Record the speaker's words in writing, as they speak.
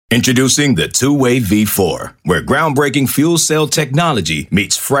Introducing the Two-Way V4, where groundbreaking fuel cell technology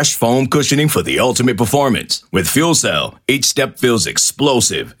meets fresh foam cushioning for the ultimate performance. With Fuel Cell, each step feels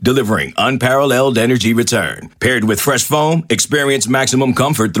explosive, delivering unparalleled energy return. Paired with fresh foam, experience maximum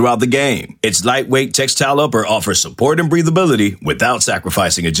comfort throughout the game. Its lightweight textile upper offers support and breathability without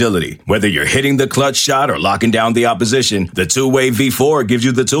sacrificing agility. Whether you're hitting the clutch shot or locking down the opposition, the Two-Way V4 gives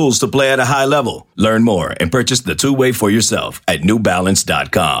you the tools to play at a high level. Learn more and purchase the Two-Way for yourself at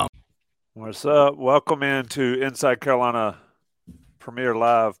newbalance.com. What's up? Welcome into Inside Carolina Premier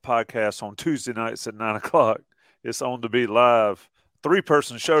Live podcast on Tuesday nights at 9 o'clock. It's On the Beat Live.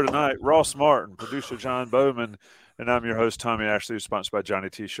 Three-person show tonight. Ross Martin, producer John Bowman, and I'm your host, Tommy Ashley, sponsored by Johnny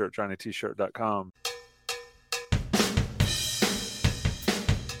T-Shirt, johnnytshirt.com.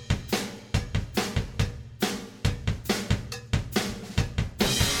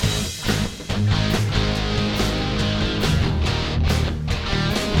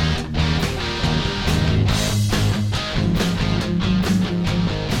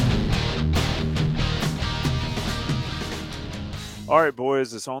 All right,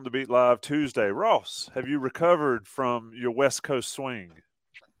 boys, it's On the Beat Live Tuesday. Ross, have you recovered from your West Coast swing?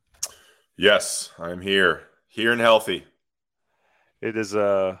 Yes, I'm here and healthy. It is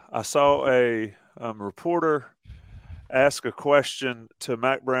I saw a reporter ask a question to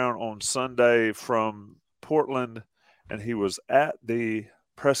Mack Brown on Sunday from Portland, and he was at the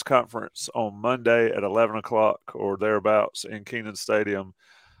press conference on Monday at 11 o'clock or thereabouts in Kenan Stadium,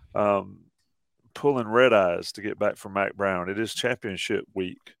 pulling red eyes to get back from Mack Brown. It is championship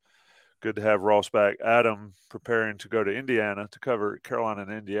week. Good to have Ross back. Adam preparing to go to Indiana to cover Carolina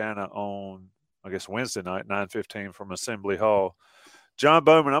and Indiana on, I guess, Wednesday night, 9:15 from Assembly Hall. John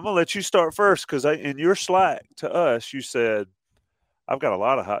Bowman, I'm going to let you start first because in your Slack to us, you said, I've got a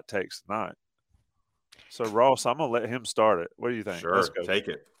lot of hot takes tonight. So, Ross, I'm going to let him start it. What do you think? Sure, Let's go. take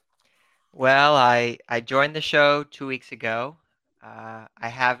it. Well, I joined the show 2 weeks ago. I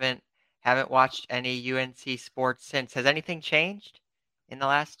haven't watched any UNC sports since. Has anything changed in the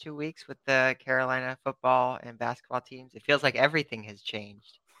last 2 weeks with the Carolina football and basketball teams? It feels like everything has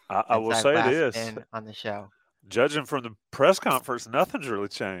changed. I will say this. Been on the show. Judging from the press conference, nothing's really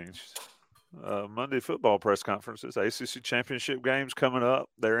changed. Monday football press conferences, ACC championship games coming up.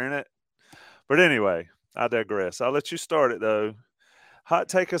 They're in it. But anyway, I digress. I'll let you start it, though. Hot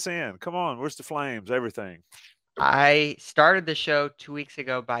take us in. Come on. Where's the Flames? Everything. I started the show 2 weeks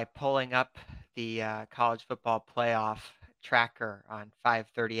ago by pulling up the college football playoff tracker on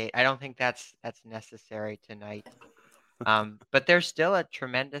 538. I don't think that's necessary tonight. But there's still a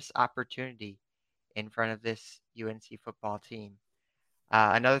tremendous opportunity in front of this UNC football team.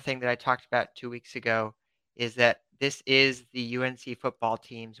 Another thing that I talked about 2 weeks ago is that this is the UNC football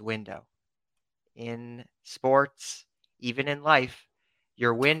team's window. In sports, even in life,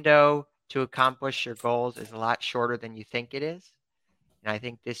 your window to accomplish your goals is a lot shorter than you think it is. And I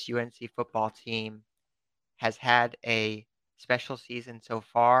think this UNC football team has had a special season so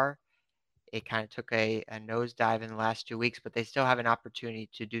far. It kind of took a nosedive in the last 2 weeks, but they still have an opportunity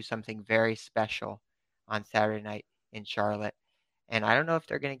to do something very special on Saturday night in Charlotte. And I don't know if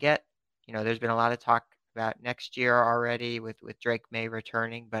they're going to get, there's been a lot of talk about next year already with Drake May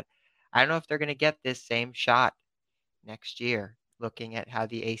returning, but I don't know if they're going to get this same shot next year, looking at how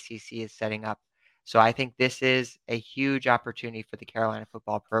the ACC is setting up. So I think this is a huge opportunity for the Carolina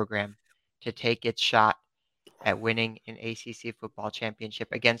football program to take its shot at winning an ACC football championship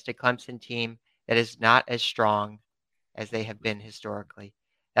against a Clemson team that is not as strong as they have been historically.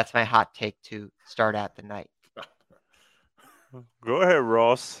 That's my hot take to start out the night. Go ahead,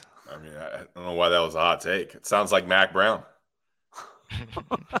 Ross. I mean, I don't know why that was a hot take. It sounds like Mack Brown.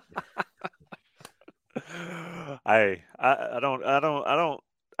 Hey, I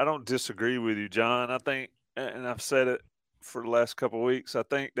don't disagree with you, John. I think, and I've said it for the last couple of weeks, I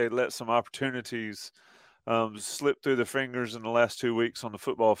think they let some opportunities slip through their fingers in the last 2 weeks on the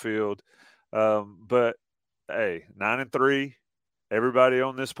football field. But hey, 9-3. Everybody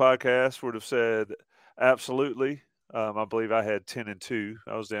on this podcast would have said absolutely. I believe I had 10-2.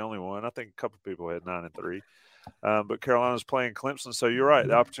 I was the only one. I think a couple of people had 9-3. But Carolina's playing Clemson, so you're right.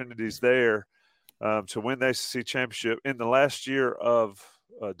 The opportunity's there to win the ACC championship. In the last year of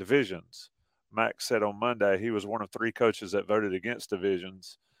divisions, Mack said on Monday he was one of three coaches that voted against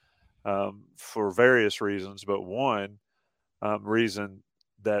divisions for various reasons, but one reason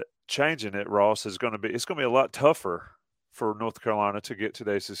that changing it, Ross, it's going to be a lot tougher for North Carolina to get to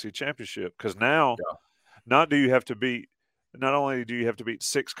the ACC championship because now not only do you have to beat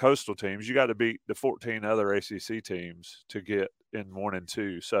 6 coastal teams, you got to beat the 14 other ACC teams to get in 1 and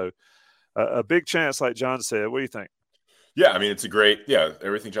 2. So a big chance, like John said. What do you think? Yeah, I mean,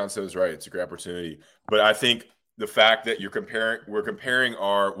 everything John said is right. It's a great opportunity. But I think the fact that we're comparing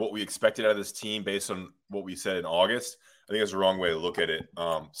what we expected out of this team based on what we said in August, I think that's the wrong way to look at it.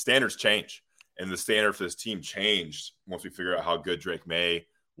 Standards change, and the standard for this team changed once we figure out how good Drake May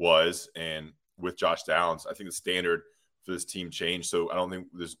was, and with Josh Downs, I think the standard for this team changed. So I don't think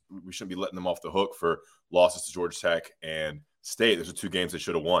we shouldn't be letting them off the hook for losses to Georgia Tech and State. Those are two games they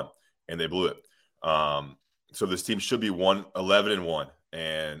should have won, and they blew it. So this team should be 11-1,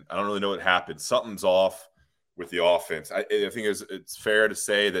 and I don't really know what happened. Something's off with the offense. I think it's fair to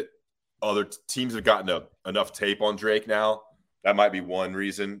say that other teams have gotten enough tape on Drake now. That might be one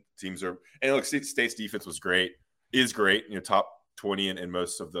reason teams are. And look, State's defense is great. Top 20 in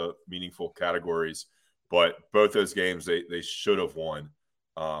most of the meaningful categories. But both those games they should have won,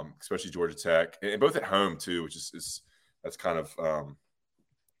 especially Georgia Tech, and both at home too, which is that's kind of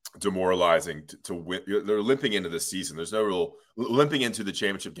demoralizing to win. They're limping into the season. There's no real limping into the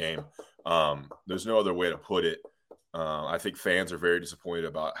championship game. There's no other way to put it. I think fans are very disappointed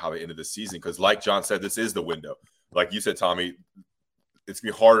about how they ended the season because, like John said, this is the window. Like you said, Tommy, it's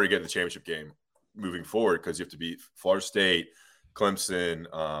gonna be harder to get in the championship game moving forward because you have to beat Florida State, Clemson,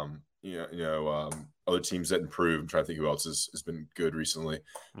 other teams that improve. I'm trying to think who else has been good recently.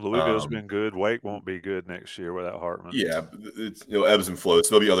 Louisville's been good. Wake won't be good next year without Hartman. Yeah, it's ebbs and flows.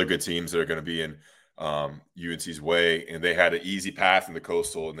 There'll be other good teams that are going to be in UNC's way, and they had an easy path in the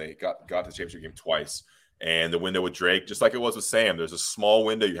Coastal, and they got to the championship game twice. And the window with Drake, just like it was with Sam, there's a small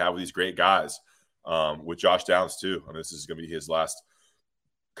window you have with these great guys. With Josh Downs too. I mean, this is going to be his last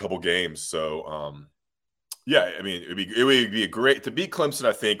couple games. So, yeah, I mean, it would be a great to beat Clemson.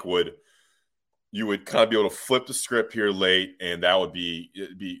 I think you would kind of be able to flip the script here late, and it'd be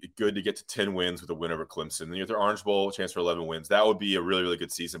good to get to 10 wins with a win over Clemson. Then you have the Orange Bowl, a chance for 11 wins. That would be a really, really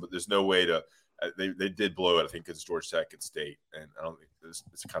good season. But there's no way to. They did blow it, I think, against Georgia Tech and State, and I don't think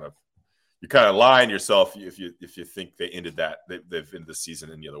it's kind of you're kind of lying to yourself if you think they ended that they've ended the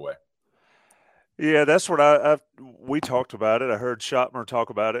season any other way. Yeah, that's what we talked about it. I heard Schottmer talk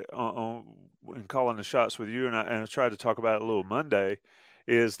about it in calling the shots with you, and I tried to talk about it a little Monday.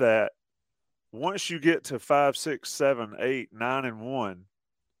 Is that once you get to 5, 6, 7, 8, 9-1,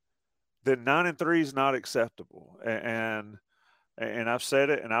 then 9-3 is not acceptable. And I've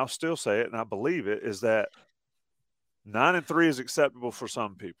said it, and I'll still say it, and I believe it, is that 9-3 is acceptable for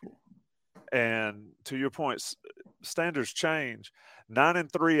some people. And to your point, standards change.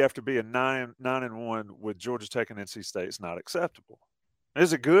 9-3 after being 9-1 with Georgia Tech and NC State is not acceptable.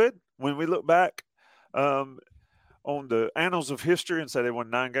 Is it good when we look back on the annals of history and say they won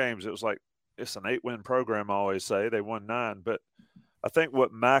 9 games? It was like it's an 8-win program. I always say they won 9, but I think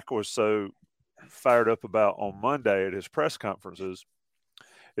what Mac was so fired up about on Monday at his press conferences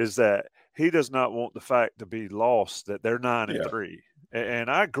is that he does not want the fact to be lost that they're 9-3. And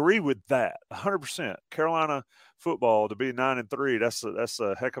I agree with that 100%. Carolina football to be 9-3, that's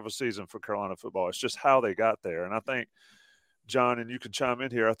a heck of a season for Carolina football. It's just how they got there. And I think, John, and you can chime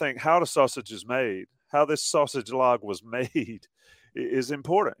in here, I think how the sausage is made, how this sausage log was made is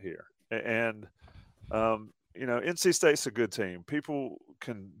important here. And, NC State's a good team. People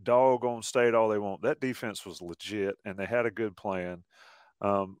can dog on State all they want. That defense was legit, and they had a good plan.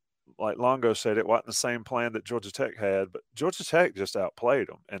 Like Longo said, it wasn't the same plan that Georgia Tech had, but Georgia Tech just outplayed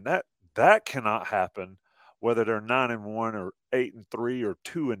them. And that cannot happen whether they're 9-1 or 8-3 or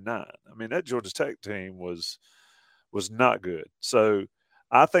 2-9. I mean, that Georgia Tech team was not good. So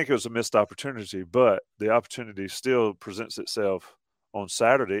I think it was a missed opportunity, but the opportunity still presents itself on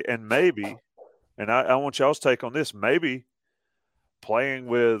Saturday. And maybe, and I want y'all's take on this, maybe playing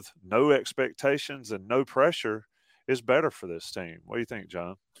with no expectations and no pressure is better for this team. What do you think,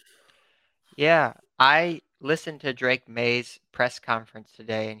 John? Yeah, I listened to Drake May's press conference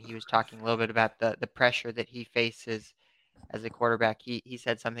today, and he was talking a little bit about the pressure that he faces as a quarterback. He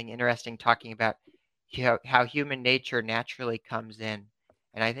said something interesting talking about how human nature naturally comes in.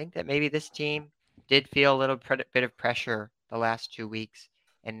 And I think that maybe this team did feel a little bit of pressure the last 2 weeks,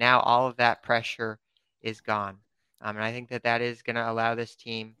 and now all of that pressure is gone. And I think that is going to allow this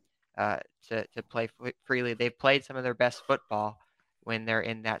team to play freely. They've played some of their best football when they're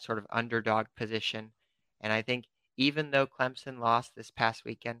in that sort of underdog position. And I think even though Clemson lost this past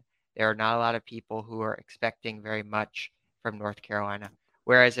weekend, there are not a lot of people who are expecting very much from North Carolina.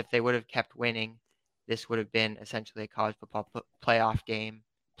 Whereas if they would have kept winning, this would have been essentially a college football playoff game,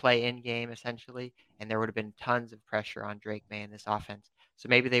 play-in game essentially, and there would have been tons of pressure on Drake May in this offense. So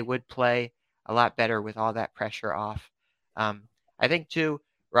maybe they would play a lot better with all that pressure off. I think too,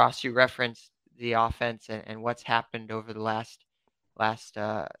 Ross, you referenced the offense and what's happened over the last last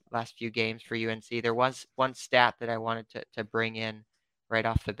few games for UNC. There was one stat that I wanted to bring in right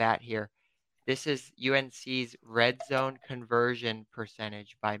off the bat here. This is UNC's red zone conversion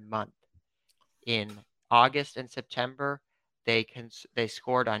percentage by month. In August and September, they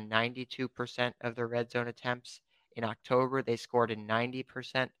scored on 92% of their red zone attempts. In October, they scored in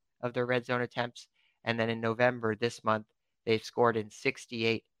 90% of their red zone attempts. And then in November, this month, they've scored in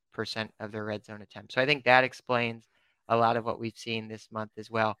 68% of their red zone attempts. So I think that explains a lot of what we've seen this month as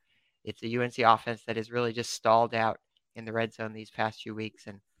well. It's a UNC offense that has really just stalled out in the red zone these past few weeks,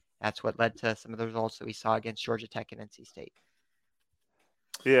 and that's what led to some of the results that we saw against Georgia Tech and NC State.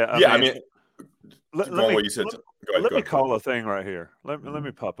 Yeah, I mean let me call a thing right here. Let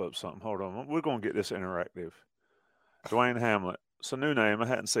me pop up something. Hold on. We're going to get this interactive. Dwayne Hamlet. It's a new name. I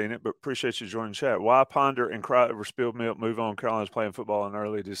hadn't seen it, but appreciate you joining the chat. Why ponder and cry over spilled milk? Move on. Carolina's playing football in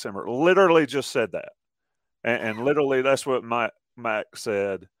early December. Literally just said that. And literally that's what Mac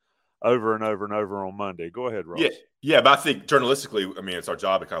said over and over and over on Monday. Go ahead, Ross. Yeah, but I think journalistically, I mean, it's our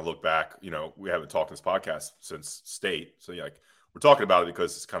job to kind of look back. You know, we haven't talked in this podcast since state. So, yeah, like, we're talking about it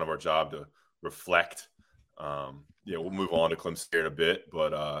because it's kind of our job to reflect. We'll move on to Clemson here in a bit.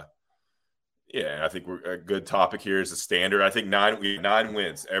 But, I think a good topic here is the standard. I think 9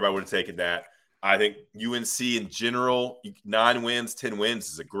 wins. Everybody would have taken that. I think UNC in general, 9 wins, 10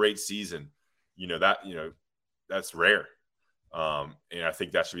 wins is a great season. That's rare. And I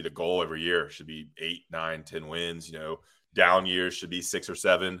think that should be the goal every year. It should be 8, 9, 10 wins. Down years should be 6 or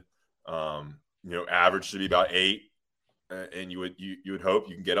 7. Average should be about 8. And you would hope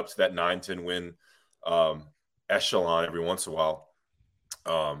you can get up to that 9, 10 win echelon every once in a while.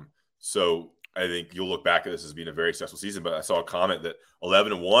 So I think you'll look back at this as being a very successful season. But I saw a comment that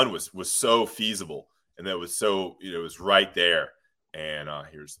 11-1 was so feasible, and that was so it was right there. And I'll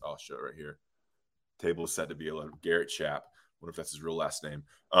show it right here. Table is set to be 11. Garrett Chapp. I wonder if that's his real last name.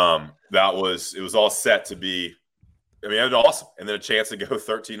 It was all set to be. I mean, it was awesome, and then a chance to go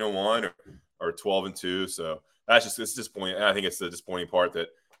 13-1 or 12-2. So it's disappointing. And I think it's the disappointing part that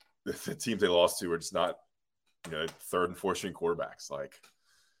the teams they lost to are just not, third and fourth string quarterbacks. Like,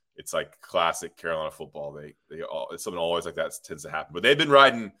 it's like classic Carolina football. It's something always like that tends to happen. But they've been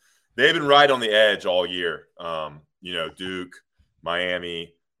right on the edge all year. Duke,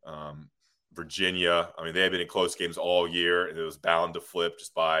 Miami, Virginia. I mean, they have been in close games all year, and it was bound to flip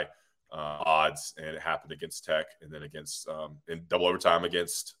just by odds. And it happened against Tech, and then against in double overtime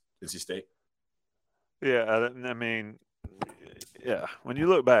against NC State. Yeah, I mean, yeah. When you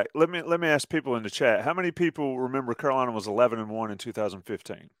look back, let me ask people in the chat: how many people remember Carolina was 11-1 in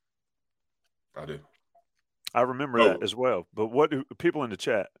 2015? I do. I remember that as well. But what do people in the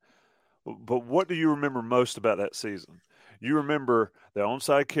chat? But what do you remember most about that season? You remember the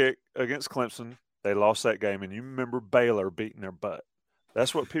onside kick against Clemson. They lost that game. And you remember Baylor beating their butt.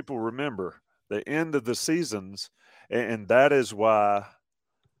 That's what people remember, the end of the seasons. And that is why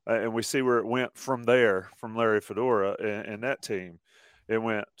and we see where it went from there, from Larry Fedora and that team. It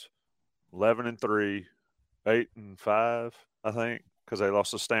went 11-3, 8-5, I think, because they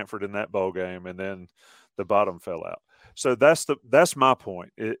lost to Stanford in that bowl game, and then the bottom fell out. So that's my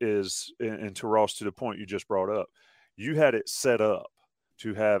point, is and to Ross, to the point you just brought up, you had it set up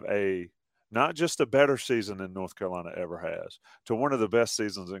to have not just a better season than North Carolina ever has, to one of the best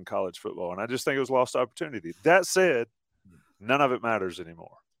seasons in college football. And I just think it was lost opportunity. That said, none of it matters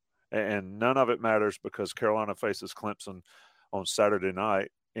anymore. And none of it matters because Carolina faces Clemson on Saturday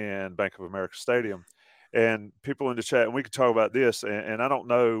night in Bank of America Stadium. And people in the chat, and we could talk about this, and I don't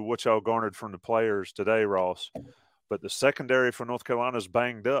know what y'all garnered from the players today, Ross, but the secondary for North Carolina is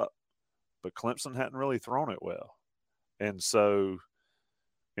banged up, but Clemson hadn't really thrown it well. And so,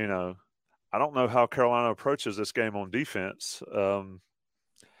 I don't know how Carolina approaches this game on defense.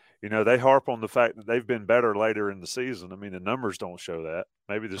 They harp on the fact that they've been better later in the season. I mean, the numbers don't show that.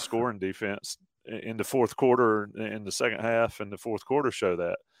 Maybe the scoring defense in the fourth quarter, in the second half, and the fourth quarter show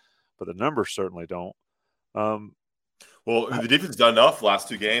that, but the numbers certainly don't. Well, the defense done enough last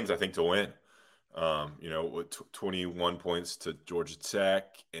 2 games, I think, to win. With 21 points to Georgia Tech,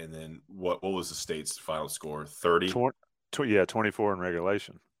 and then what was the state's final score? 30? 24 in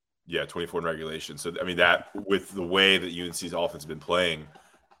regulation. Yeah, 24 in regulation. So, I mean, that with the way that UNC's offense has been playing,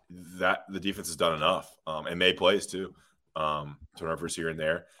 that the defense has done enough, and made plays too, turnovers here and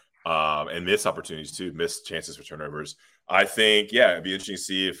there, and missed opportunities too, missed chances for turnovers. I think, it'd be interesting to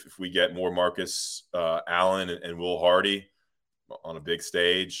see if we get more Marcus Allen and Will Hardy on a big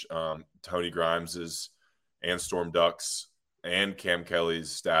stage. Tony Grimes's and Storm Duck's and Cam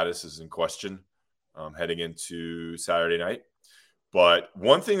Kelly's status is in question heading into Saturday night. But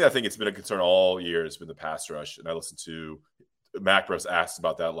one thing that I think it's been a concern all year has been the pass rush. And I listened to Mac was asked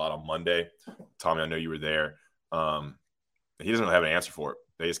about that a lot on Monday. Tommy, I know you were there. He doesn't really have an answer for it.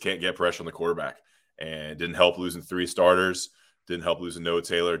 They just can't get pressure on the quarterback. And it didn't help losing 3 starters. Didn't help losing Noah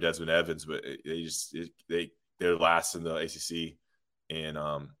Taylor, Desmond Evans, but they're last in the ACC in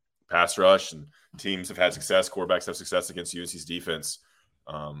pass rush, and teams have had success. Quarterbacks have success against UNC's defense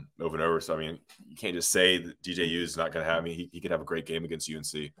over and over. So, I mean, you can't just say that DJU is not going to have me. He could have a great game against UNC.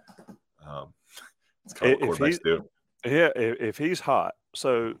 It's kind of what quarterbacks do. Yeah, if he's hot.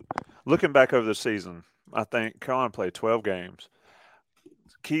 So, looking back over the season, I think Carolina played 12 games.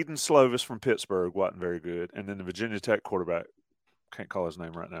 Keaton Slovis from Pittsburgh wasn't very good, and then the Virginia Tech quarterback, can't call his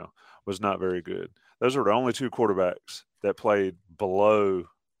name right now, was not very good. Those were the only 2 quarterbacks that played below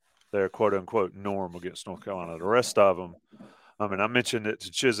their quote-unquote norm against North Carolina. The rest of them, I mean, I mentioned it to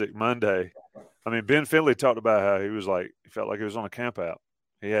Chizik Monday. I mean, Ben Finley talked about how he felt like he was on a camp out.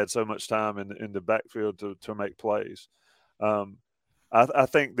 He had so much time in the backfield to make plays. I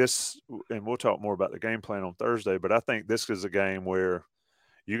think this, and we'll talk more about the game plan on Thursday, but I think this is a game where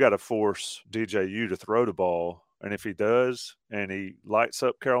you got to force DJU to throw the ball. And if he does, and he lights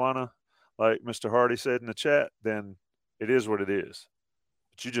up Carolina, like Mr. Hardy said in the chat, then it is what it is.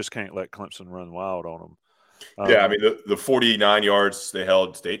 But you just can't let Clemson run wild on them. Yeah, I mean, the 49 yards they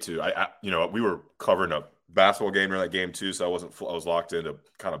held State to. We were covering a basketball game during that game too, so I was locked into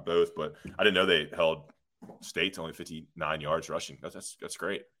kind of both. But I didn't know they held State to only 59 yards rushing. That's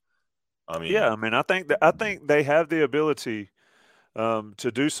great. I mean, yeah, I mean, I think they have the ability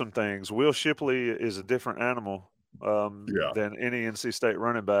to do some things. Will Shipley is a different animal than any NC State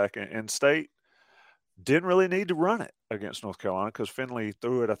running back, and State didn't really need to run it against North Carolina because Finley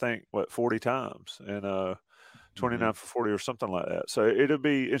threw it, I think, 40 times and 29 for 40 or something like that. So it'll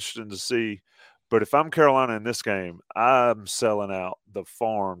be interesting to see. But if I'm Carolina in this game, I'm selling out the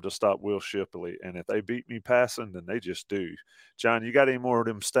farm to stop Will Shipley. And if they beat me passing, then they just do. John, you got any more of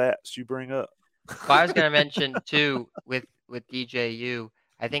them stats you bring up? Well, I was going to mention, too, with DJU,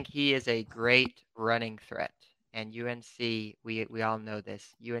 I think he is a great running threat. And UNC, we all know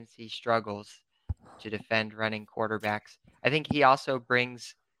this, UNC struggles to defend running quarterbacks. I think he also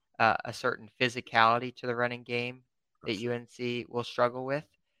brings a certain physicality to the running game that UNC will struggle with.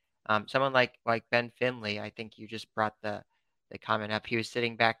 Someone like Ben Finley, I think you just brought the comment up. He was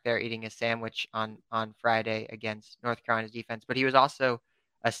sitting back there eating a sandwich on Friday against North Carolina's defense, but he was also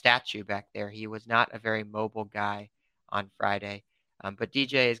a statue back there. He was not a very mobile guy on Friday. But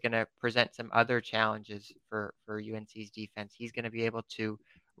DJ is going to present some other challenges for UNC's defense. He's going to be able to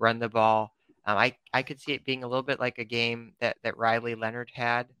run the ball. I could see it being a little bit like a game that Riley Leonard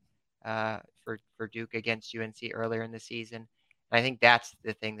had for Duke against UNC earlier in the season. And I think that's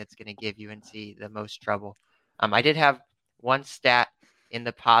the thing that's going to give UNC the most trouble. I did have one stat in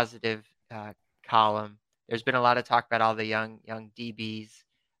the positive column. There's been a lot of talk about all the young DBs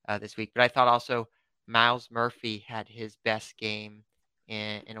this week, but I thought also Miles Murphy had his best game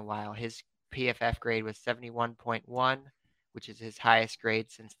in a while. His PFF grade was 71.1, which is his highest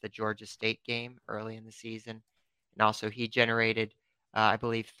grade since the Georgia State game early in the season. And also he generated, I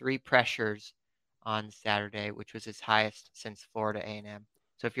believe, 3 pressures on Saturday, which was his highest since Florida A&M.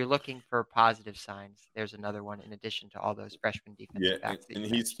 So if you're looking for positive signs, there's another one in addition to all those freshman defensive backs. And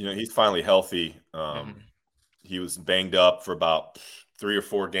he's finally healthy. He was banged up for about 3 or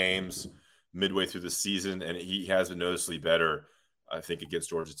 4 games midway through the season, and he has been noticeably better, I think, against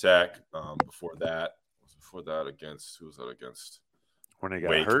Georgia Tech. Before that, against who was that against? When he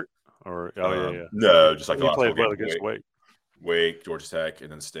got hurt, or no, just like he played well against Wake, Georgia Tech,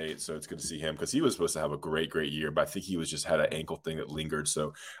 and then State. So it's good to see him because he was supposed to have a great year, but I think he was just had an ankle thing that lingered.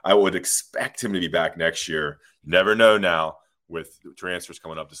 So I would expect him to be back next year. Never know now with transfers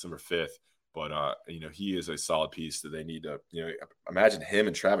coming up December 5th. But he is a solid piece that they need to. Imagine him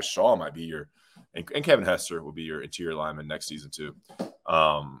and Travis Shaw might be and Kevin Hester will be your interior lineman next season too.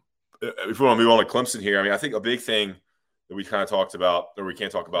 If we want to move on to Clemson here, I mean, I think a big thing that we kind of talked about, or we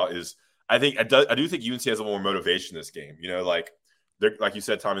can't talk about, is I do think UNC has a little more motivation this game. They're, like you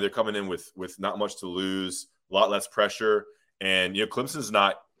said, Tommy, they're coming in with not much to lose, a lot less pressure, and Clemson's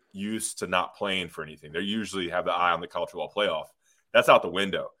not used to not playing for anything. They usually have the eye on the college football playoff. That's out the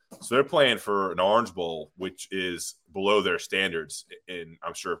window. So they're playing for an Orange Bowl, which is below their standards. And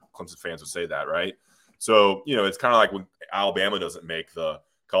I'm sure Clemson fans would say that, right? So, it's kind of like when Alabama doesn't make the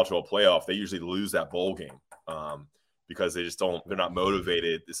college football playoff, they usually lose that bowl game because they're not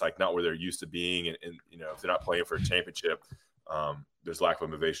motivated. It's like not where they're used to being. And if they're not playing for a championship, there's lack of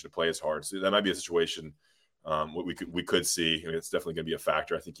motivation to play as hard. So that might be a situation we could see. I mean, it's definitely going to be a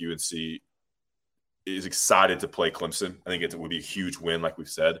factor. I think UNC is excited to play Clemson. I think it would be a huge win, like we've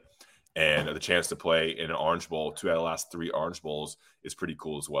said. And the chance to play in an Orange Bowl, 2 out of the last 3 Orange Bowls, is pretty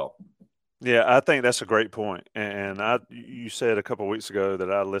cool as well. Yeah, I think that's a great point. And you said a couple of weeks ago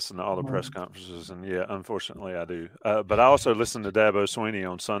that I listen to all the press conferences, and yeah, unfortunately I do. But I also listened to Dabo Swinney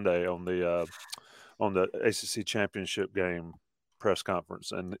on Sunday on the ACC championship game press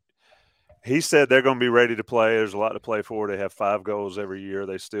conference, and he said they're going to be ready to play. There's a lot to play for. They have 5 goals every year.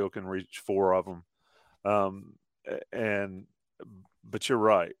 They still can reach 4 of them. But you're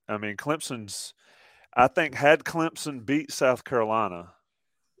right. I mean, I think had Clemson beat South Carolina,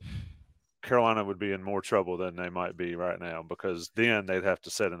 Carolina would be in more trouble than they might be right now, because then they'd have to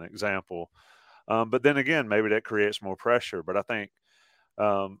set an example. But then again, maybe that creates more pressure. But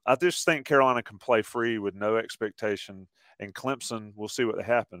I just think Carolina can play free with no expectation, and Clemson, we'll see what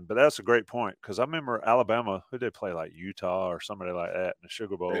happens. But that's a great point, because I remember Alabama, who did play, like Utah or somebody like that in the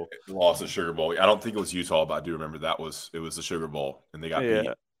Sugar Bowl. It lost the Sugar Bowl. I don't think it was Utah, but I do remember it was the Sugar Bowl, and they got beat.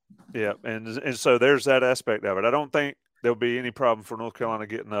 Yeah, and so there's that aspect of it. I don't think there'll be any problem for North Carolina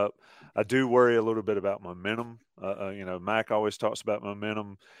getting up. I do worry a little bit about momentum. Mac always talks about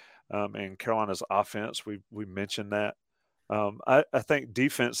momentum, and Carolina's offense. We mentioned that. I think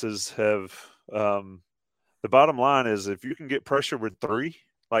defenses have the bottom line is, if you can get pressure with 3,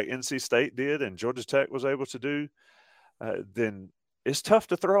 like NC State did and Georgia Tech was able to do, then it's tough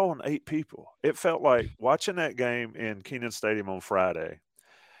to throw on 8 people. It felt like watching that game in Kenan Stadium on Friday.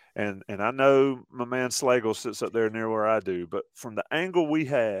 And I know my man Slagle sits up there near where I do, but from the angle we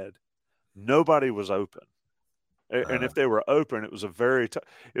had, nobody was open. And if they were open, it was it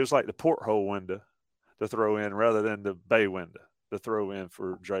was like the porthole window to throw in rather than the bay window to throw in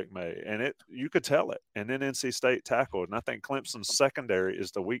for Drake May. And you could tell it. And then NC State tackled. And I think Clemson's secondary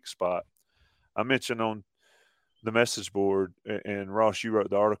is the weak spot. I mentioned on the message board, and Ross, you wrote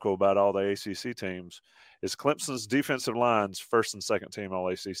the article about all the ACC teams, is Clemson's defensive line's first and second team all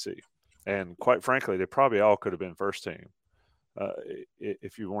ACC. And quite frankly, they probably all could have been first team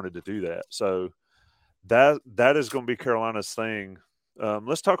if you wanted to do that. So that is going to be Carolina's thing.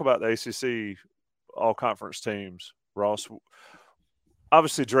 Let's talk about the ACC all-conference teams, Ross.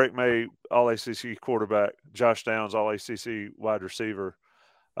 Obviously, Drake May, all-ACC quarterback. Josh Downs, all-ACC wide receiver.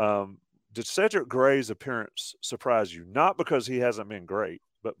 Did Cedric Gray's appearance surprise you? Not because he hasn't been great,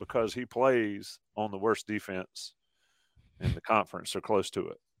 but because he plays on the worst defense in the conference or close to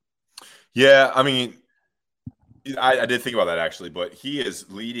it. Yeah, I mean, I did think about that actually, but he is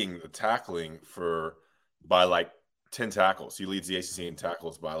leading the tackling by like 10 tackles. He leads the ACC in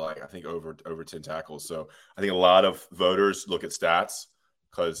tackles by I think over 10 tackles. So I think a lot of voters look at stats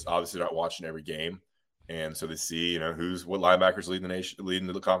because obviously they're not watching every game. And so they see, what linebackers leading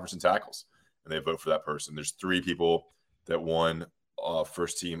the conference in tackles, and they vote for that person. There's 3 people that won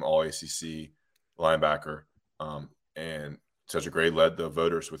first team all ACC linebacker. And Cedric Gray led the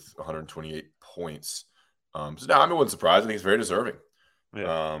voters with 128 points. So now I wasn't surprised. I think he's very deserving.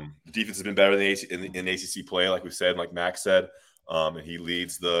 Yeah. The defense has been better than in ACC play, like we said, like Max said. And he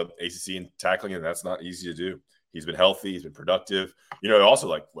leads the ACC in tackling, and that's not easy to do. He's been healthy. He's been productive.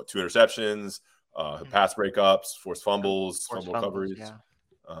 Also 2 interceptions, pass breakups, forced fumbles, fumble recoveries.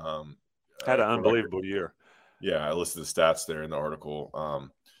 Yeah. Had an unbelievable year. Yeah, I listed the stats there in the article.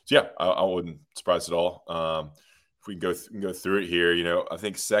 So yeah, I wouldn't surprise at all. If we can go through it here, I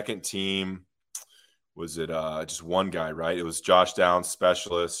think second team, was it just one guy, right? It was Josh Downs,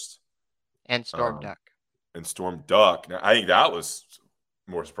 specialist, and Storm Duck. And Storm Duck. Now, I think that was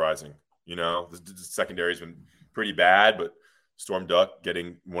more surprising. The secondary's been pretty bad, but Storm Duck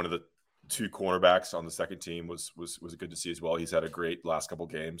getting one of the 2 cornerbacks on the second team was good to see as well. He's had a great last couple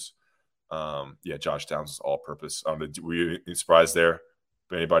games. Yeah, Josh Downs is all-purpose. Were you surprised there?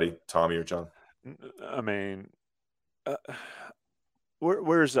 Anybody, Tommy or John? I mean,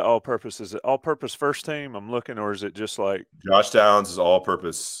 where's the all-purpose? Is it all-purpose first team? I'm looking, or is it just like Josh Downs is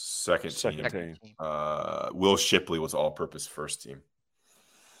all-purpose second team. team. Will Shipley was all-purpose first team.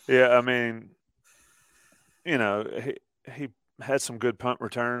 Yeah, I mean, he had some good punt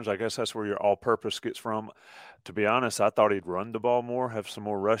returns. I guess that's where your all-purpose gets from. To be honest, I thought he'd run the ball more, have some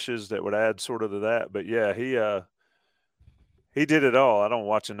more rushes that would add sort of to that. But yeah, he did it all. I don't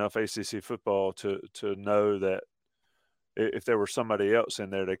watch enough ACC football to know that if there were somebody else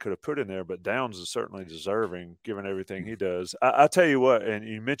in there, they could have put in there. But Downs is certainly deserving, given everything he does. I tell you what, and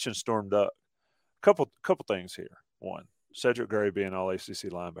you mentioned Storm Duck. Couple things here. One, Cedric Gray being all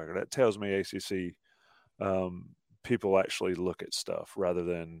ACC linebacker. That tells me ACC people actually look at stuff rather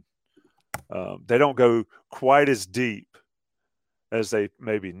than they don't go quite as deep as they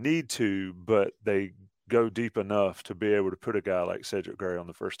maybe need to, but they go deep enough to be able to put a guy like Cedric Gray on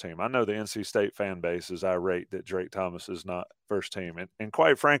the first team. I know the NC State fan base is irate that Drake Thomas is not first team. And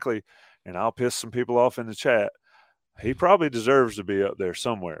quite frankly, and I'll piss some people off in the chat, he probably deserves to be up there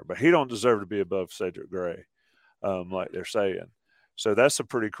somewhere, but he don't deserve to be above Cedric Gray, like they're saying. So that's a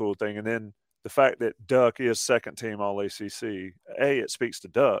pretty cool thing. And then the fact that Duck is second team All ACC, A, it speaks to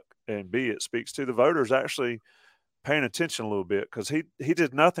Duck, and B, it speaks to the voters actually paying attention a little bit, because he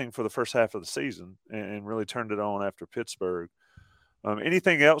did nothing for the first half of the season and really turned it on after Pittsburgh.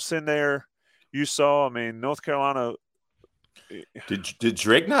 Anything else in there you saw? I mean, North Carolina. Did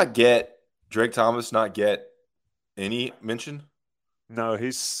Drake Thomas not get any mention? No,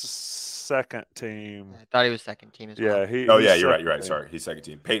 he's second team. I thought he was second team as well. Yeah, you're right. Sorry, he's second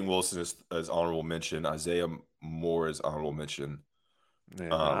team. Peyton Wilson is honorable mention. Isaiah Moore is honorable mention.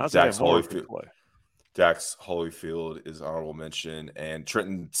 Yeah, Dax Holyfield is honorable mention, and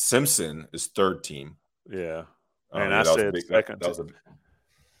Trenton Simpson is third team. Yeah, and I said second.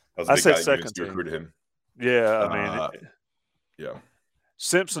 I said second team. Recruited him. Yeah, I mean, yeah.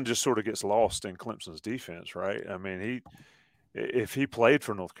 Simpson just sort of gets lost in Clemson's defense, right? I mean, if he played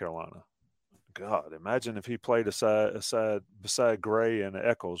for North Carolina, God, imagine if he played beside Gray and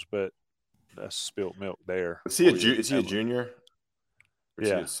Eccles, but that's spilt milk there. Is he a junior? Or is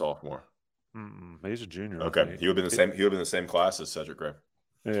he a sophomore? He's a junior. Okay, he would have been the same class as Cedric Gray.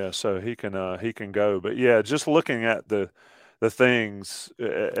 Yeah, so he can go. But yeah, just looking at the things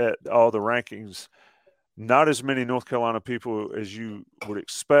at all the rankings, not as many North Carolina people as you would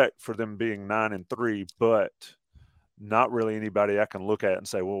expect for them being 9-3, but not really anybody I can look at and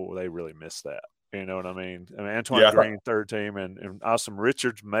say, well, they really missed that. You know what I mean? Antoine Green, third team, and Awesome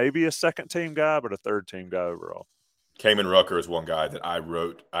Richards, maybe a second team guy, but a third team guy overall. Cayman Rucker is one guy that I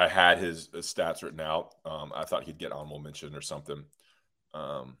wrote. I had his stats written out. I thought he'd get honorable mention or something.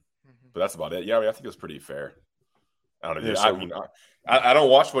 But that's about it. Yeah, I think it was pretty fair. I don't know. I don't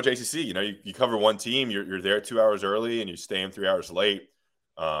watch much ACC. You cover one team. You're there 2 hours early and you stay in 3 hours late.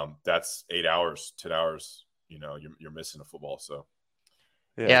 That's 8 hours, 10 hours. You're missing a football. So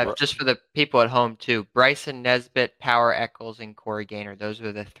yeah, just for the people at home too. Bryson Nesbitt, Power Eccles, and Corey Gaynor. Those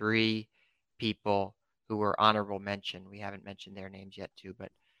were the three people who were honorable mention. We haven't mentioned their names yet too,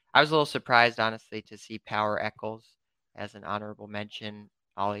 but I was a little surprised, honestly, to see Power Eccles as an honorable mention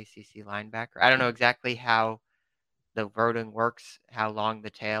All ACC linebacker. I don't know exactly how the voting works, how long the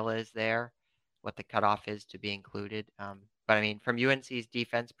tail is there, what the cutoff is to be included. But I mean, from UNC's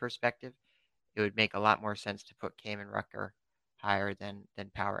defense perspective, it would make a lot more sense to put Cayman Rucker higher than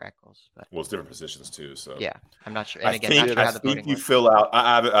Power Eccles. But it's different positions too. So yeah, I'm not sure. And again, I think you fill out.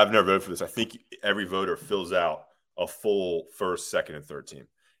 I've never voted for this. I think every voter fills out a full first, second, and third team,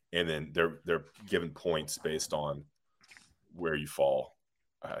 and then they're given points based on where you fall.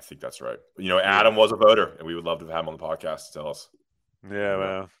 I think that's right. Adam was a voter, and we would love to have him on the podcast to tell us. Yeah,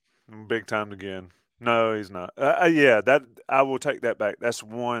 well, big time again. No, he's not. That I will take that back. That's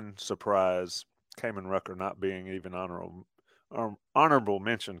one surprise. Cayman Rucker not being even honorable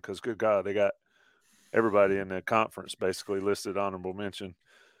mention, because good God, they got everybody in the conference basically listed honorable mention,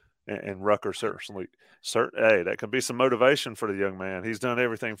 and Rucker certainly. Hey, that could be some motivation for the young man. He's done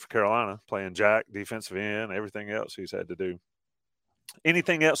everything for Carolina, playing jack, defensive end, everything else he's had to do.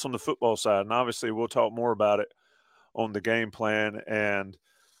 Anything else on the football side? And obviously we'll talk more about it on the game plan. And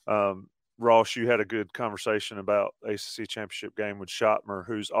Ross, you had a good conversation about ACC championship game with Schottmer,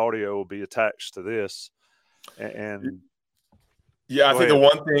 whose audio will be attached to this. And yeah, I think the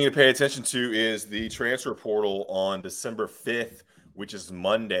one thing to pay attention to is the transfer portal on December 5th, which is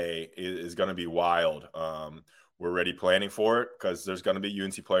Monday, is going to be wild. We're already planning for it because there's going to be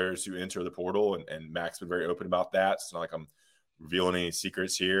UNC players who enter the portal, and Mac's been very open about that. It's not like I'm revealing any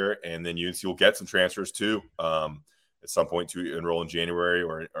secrets here. And then UNC will get some transfers too at some point to enroll in January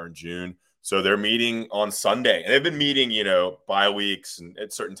or in June. So they're meeting on Sunday, and they've been meeting, bye weeks and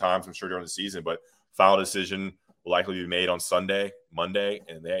at certain times, I'm sure, during the season, but final decision will likely be made on Monday,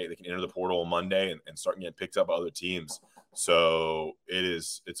 and they can enter the portal on Monday and start getting picked up by other teams. So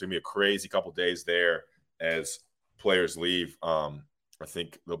it's going to be a crazy couple of days there as players leave. I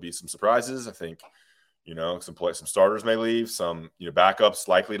think there'll be some surprises. I think, some starters may leave, some, backups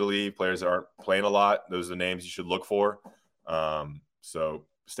likely to leave, players that aren't playing a lot. Those are the names you should look for. So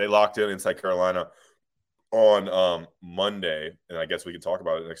stay locked in Inside Carolina on Monday, and I guess we can talk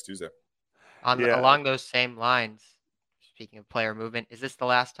about it next Tuesday. Along those same lines, speaking of player movement, is this the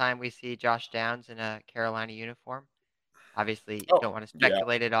last time we see Josh Downs in a Carolina uniform? Obviously, you don't want to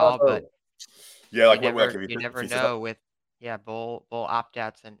speculate at all, but yeah, you never know with bowl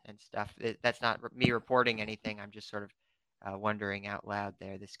opt-outs and stuff. That's not me reporting anything. I'm just sort of wondering out loud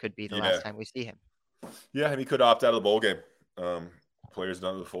there. This could be the last time we see him. Yeah, and he could opt out of the bowl game. Players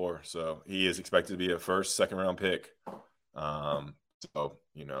done it before, so he is expected to be a first, second-round pick. So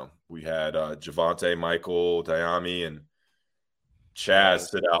we had Javante, Michael, Diami, and Chaz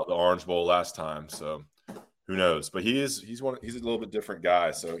sit out the Orange Bowl last time. So who knows? But he's a little bit different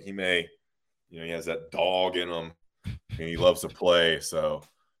guy. So he may, he has that dog in him, and he loves to play. So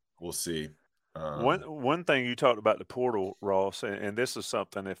we'll see. One thing you talked about the portal, Ross, and this is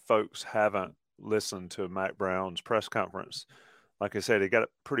something if folks haven't listened to Mack Brown's press conference, like I said, he got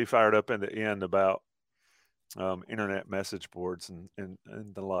pretty fired up in the end about internet message boards and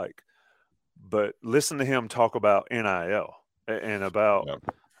the like. But listen to him talk about NIL and about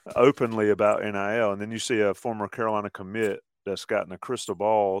openly about NIL. And then you see a former Carolina commit that's gotten a crystal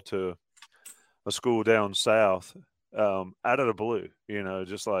ball to a school down south out of the blue,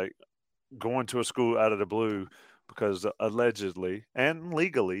 just like going to a school out of the blue because allegedly and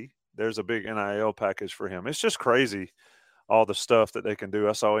legally there's a big NIL package for him. It's just crazy all the stuff that they can do.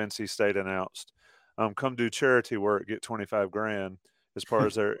 I saw NC State announced, come do charity work, get $25,000 as far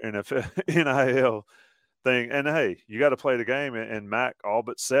as their NIL thing. And hey, you got to play the game. And Mack all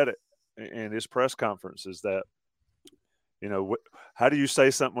but said it in his press conferences that, how do you say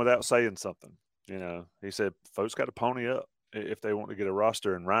something without saying something? He said, folks got to pony up if they want to get a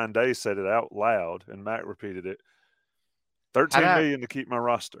roster. And Ryan Day said it out loud, and Mack repeated it. $13 million to keep my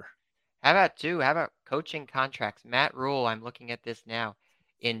roster. How about coaching contracts? Matt Rule, I'm looking at this now.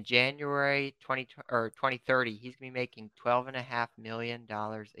 In January 2030, he's going to be making $12.5 million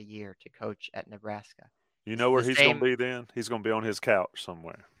a year to coach at Nebraska. You know where he's going to be then? He's going to be on his couch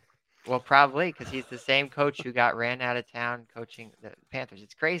somewhere. Well, probably because he's the same coach who got ran out of town coaching the Panthers.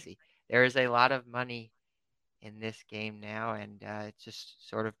 It's crazy. There is a lot of money in this game now, and it's just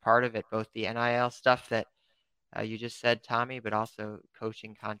sort of part of it, both the NIL stuff that you just said, Tommy, but also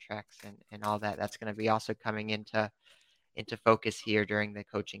coaching contracts and all that. That's going to be also coming into focus here during the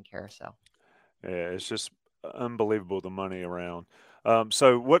coaching carousel. Yeah, it's just unbelievable, the money around.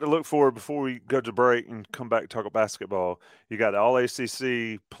 So what to look for before we go to break and come back and talk about basketball? You got the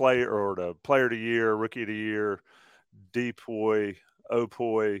All-ACC player or the player of the year, rookie of the year, DPOY,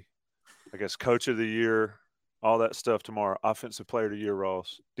 OPOY, I guess coach of the year, all that stuff tomorrow. Offensive player of the year,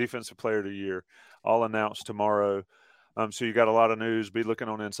 Ross. Defensive player of the year, all announced tomorrow. So you got a lot of news. Be looking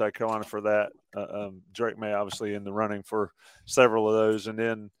on Inside Carolina for that. Drake May obviously in the running for several of those. And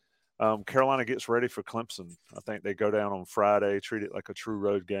then Carolina gets ready for Clemson. I think they go down on Friday, treat it like a true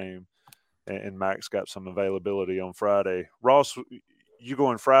road game. And Mack's got some availability on Friday. Ross, you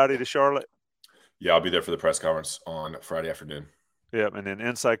going Friday to Charlotte? Yeah, I'll be there for the press conference on Friday afternoon. Yep, and then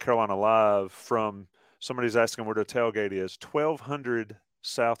Inside Carolina Live from somebody's asking where the tailgate is. 1200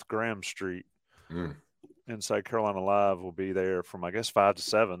 South Graham Street. Inside Carolina Live will be there from, I guess, 5 to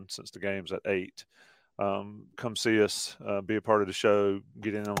 7 since the game's at 8. Come see us, be a part of the show,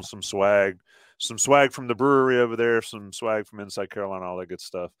 get in on some swag from the brewery over there, some swag from Inside Carolina, all that good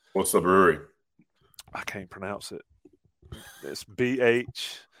stuff. What's the brewery? I can't pronounce it. It's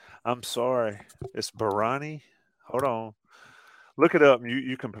BH. I'm sorry. It's Barani. Hold on. Look it up.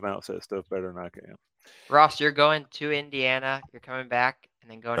 You can pronounce that stuff better than I can. Ross, you're going to Indiana. You're coming back and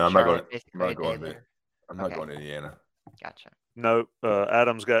then going to Charlotte. I'm not going to Indiana. Gotcha. Nope.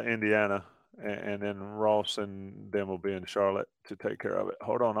 Adam's got Indiana, and then Ross and them will be in Charlotte to take care of it.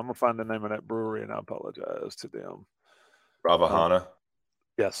 Hold on. I'm going to find the name of that brewery, and I apologize to them. Ravahana?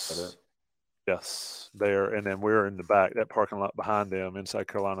 Yes. Yes, there. And then we're in the back, that parking lot behind them. Inside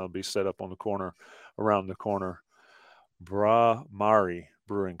Carolina will be set up on the corner, around the corner. Mari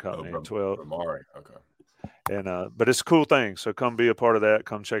Brewing Company. 12. Mari, okay. And but it's a cool thing. So come be a part of that.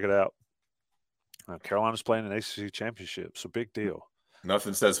 Come check it out. Carolina's playing an ACC championship. So big deal.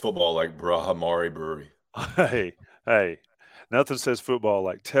 Nothing says football like Brahamari Brewery. Hey, nothing says football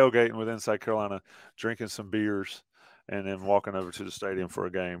like tailgating with Inside Carolina, drinking some beers, and then walking over to the stadium for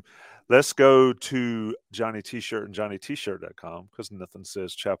a game. Let's go to Johnny T-Shirt and JohnnyT-Shirt.com because nothing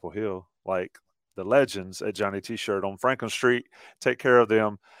says Chapel Hill like the legends at Johnny T-Shirt on Franklin Street. Take care of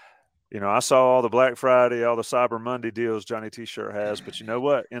them. I saw all the Black Friday, all the Cyber Monday deals Johnny T-Shirt has, but you know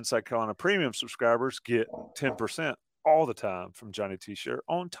what? Inside Carolina Premium subscribers get 10% all the time from Johnny T-Shirt.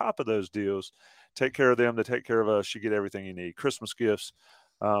 On top of those deals, take care of them. They take care of us. You get everything you need. Christmas gifts.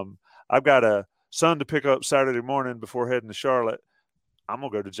 I've got a son to pick up Saturday morning before heading to Charlotte. I'm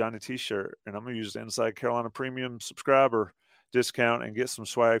going to go to Johnny T-Shirt, and I'm going to use the Inside Carolina Premium subscriber discount and get some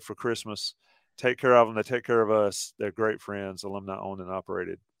swag for Christmas. Take care of them. They take care of us. They're great friends, alumni owned and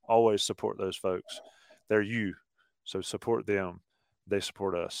operated. Always support those folks. They're you. So support them. They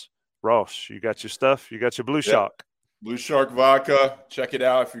support us. Ross, you got your stuff? You got your Blue Shock? Blue Shark Vodka. Check it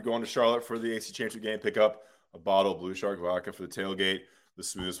out if you're going to Charlotte for the AC Championship game. Pick up a bottle of Blue Shark Vodka for the tailgate. The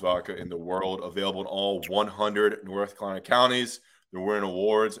smoothest vodka in the world. Available in all 100 North Carolina counties. They're winning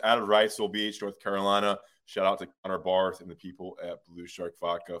awards out of Wrightsville Beach, North Carolina. Shout out to Connor Barth and the people at Blue Shark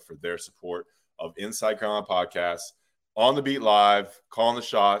Vodka for their support of Inside Carolina Podcasts. On the Beat Live, calling the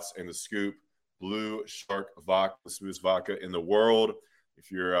shots and the scoop. Blue Shark Vodka, the smoothest vodka in the world.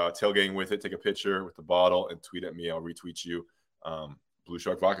 If you're tailgating with it, take a picture with the bottle and tweet at me. I'll retweet you. Blue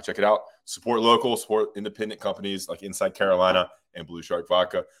Shark Vodka, check it out. Support local, support independent companies like Inside Carolina and Blue Shark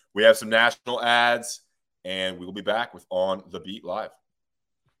Vodka. We have some national ads, and we will be back with On the Beat Live.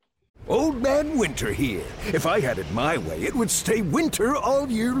 Old Man Winter here. If I had it my way, it would stay winter all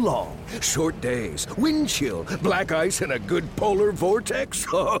year long. Short days, wind chill, black ice, and a good polar vortex.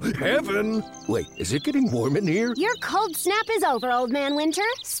 Oh, heaven. Wait, is it getting warm in here? Your cold snap is over, Old Man Winter.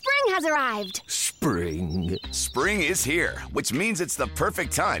 Spring has arrived. Spring. Spring is here, which means it's the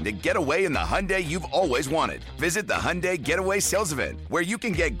perfect time to get away in the Hyundai you've always wanted. Visit the Hyundai Getaway Sales Event, where you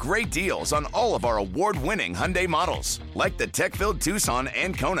can get great deals on all of our award-winning Hyundai models, like the tech-filled Tucson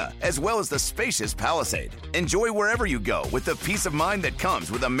and Kona, as well as the spacious Palisade. Enjoy wherever you go with the peace of mind that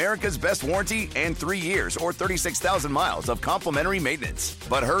comes with America's best warranty and 3 years or 36,000 miles of complimentary maintenance.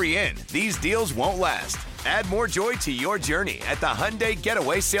 But hurry in, these deals won't last. Add more joy to your journey at the Hyundai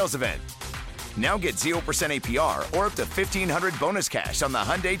Getaway Sales Event. Now get 0% APR or up to $1,500 bonus cash on the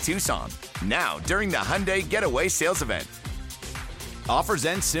Hyundai Tucson. Now, during the Hyundai Getaway Sales Event. Offers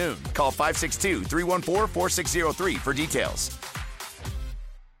end soon. Call 562-314-4603 for details.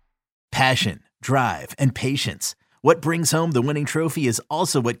 Passion, drive, and patience. What brings home the winning trophy is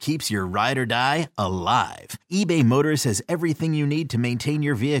also what keeps your ride or die alive. eBay Motors has everything you need to maintain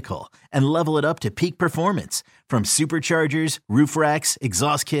your vehicle and level it up to peak performance, from superchargers, roof racks,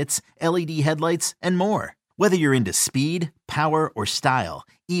 exhaust kits, LED headlights, and more. Whether you're into speed, power, or style,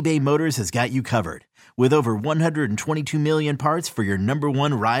 eBay Motors has got you covered. With over 122 million parts for your number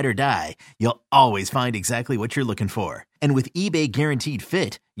one ride or die, you'll always find exactly what you're looking for. And with eBay Guaranteed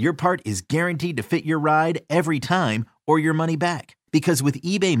Fit, your part is guaranteed to fit your ride every time or your money back. Because with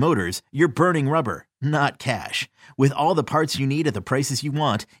eBay Motors, you're burning rubber, not cash. With all the parts you need at the prices you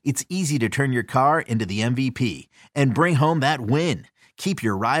want, it's easy to turn your car into the MVP and bring home that win. Keep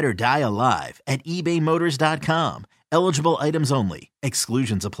your ride or die alive at ebaymotors.com. Eligible items only.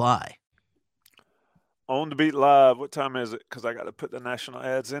 Exclusions apply. On the Beat Live, what time is it? Because I got to put the national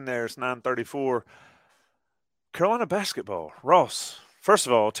ads in there. It's 9:34. Carolina basketball. Ross, first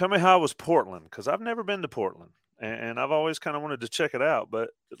of all, tell me how was Portland, because I've never been to Portland, and I've always kind of wanted to check it out. But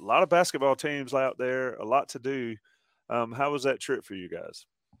a lot of basketball teams out there, a lot to do. How was that trip for you guys?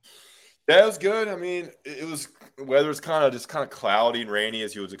 Yeah, it was good. I mean, it was weather was kind of cloudy and rainy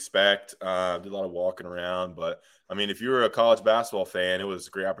as you would expect. Did a lot of walking around, but I mean, if you were a college basketball fan, it was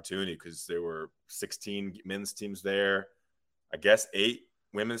a great opportunity because there were 16 men's teams there. I guess 8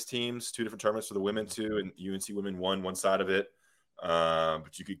 women's teams, 2 different tournaments for the women too, and UNC women won one side of it.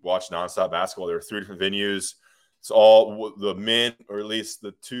 But you could watch nonstop basketball. There were 3 different venues. It's all the men, or at least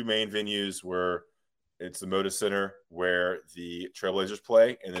the 2 main venues were. It's the Moda Center where the Trailblazers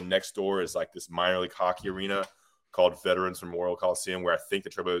play, and then next door is like this minor league hockey arena called Veterans Memorial Coliseum, where I think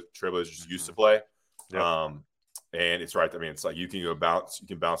the Trailblazers used to play. Yep. And it's right. I mean, it's like you can bounce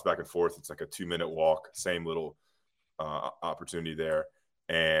back and forth. It's like a 2-minute walk, same little opportunity there.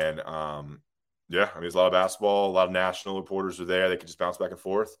 And yeah, I mean, there's a lot of basketball. A lot of national reporters are there. They can just bounce back and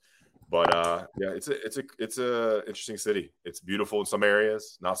forth. But yeah, it's a interesting city. It's beautiful in some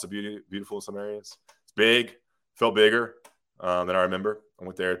areas, not so beautiful in some areas. It's big, felt bigger than I remember. I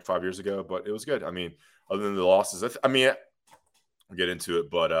went there 5 years ago, but it was good. I mean, other than the losses, I mean, I'll get into it,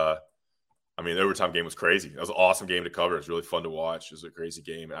 but I mean, the overtime game was crazy. It was an awesome game to cover. It was really fun to watch. It was a crazy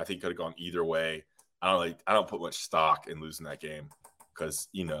game, and I think it could have gone either way. I don't put much stock in losing that game because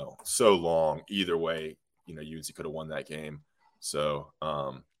so long either way. UNC could have won that game. So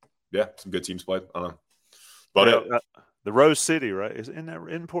yeah, some good teams played. I don't know. But the Rose City, right? Is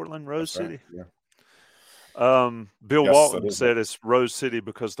in Portland, Rose City? Right. Yeah. Bill Walton said it's Rose City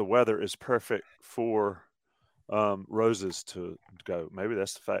because the weather is perfect for roses to go. Maybe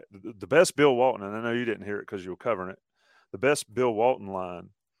that's the fact. The best Bill Walton, and I know you didn't hear it because you were covering it. The best Bill Walton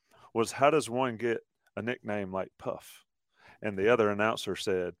line was, "How does one get a nickname like Puff?" And the other announcer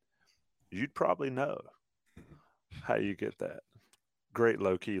said, "You'd probably know how you get that." Great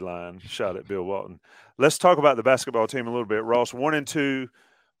low-key line shot at Bill Walton. Let's talk about the basketball team a little bit. Ross, 1-2.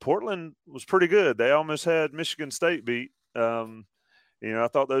 Portland was pretty good. They almost had Michigan State beat. I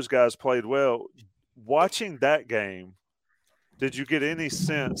thought those guys played well. Watching that game, did you get any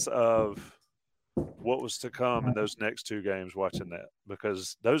sense of what was to come in those next two games watching that,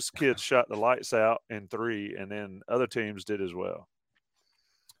 because those kids shot the lights out in 3, and then other teams did as well.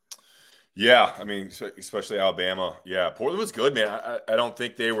 Yeah, I mean, especially Alabama. Yeah, Portland was good, man. I don't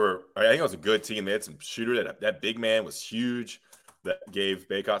think they were – I think it was a good team. They had some shooters. That big man was huge. That gave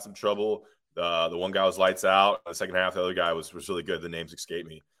Bacot some trouble. The one guy was lights out. The second half, the other guy was really good. The names escape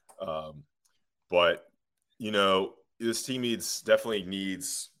me. But, this team definitely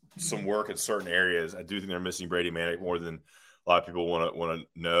needs some work in certain areas. I do think they're missing Brady Manek more than a lot of people want to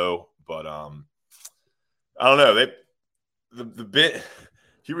know. But I don't know. The bit –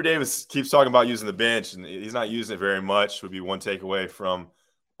 Hubert Davis keeps talking about using the bench, and he's not using it very much. Would be one takeaway from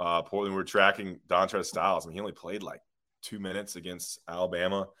Portland. We're tracking Dontrez Styles. I mean, he only played like 2 minutes against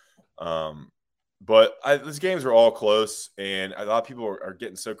Alabama. But these games are all close, and a lot of people are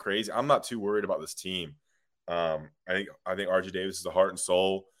getting so crazy. I'm not too worried about this team. I think RJ Davis is the heart and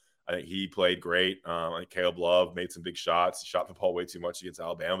soul. I think he played great. I think Caleb Love made some big shots. He shot the ball way too much against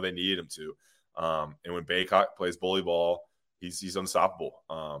Alabama. They needed him to. And when Bacot plays bully ball, he's unstoppable.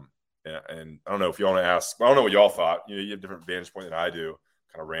 And I don't know if you want to ask. I don't know what y'all thought. You have a different vantage point than I do.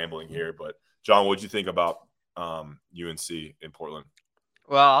 Kind of rambling here, but John, what did you think about UNC in Portland?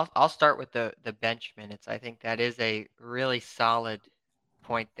 Well, I'll start with the bench minutes. I think that is a really solid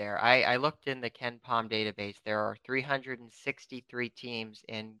point there. I looked in the Ken Pom database. There are 363 teams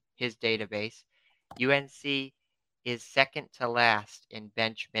in his database. UNC is second to last in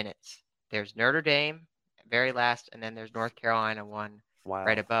bench minutes. There's Notre Dame, very last, and then there's North Carolina one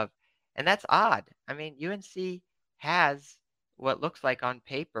right above. And that's odd. I mean, UNC has what looks like on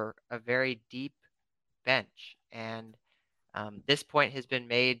paper a very deep bench. And this point has been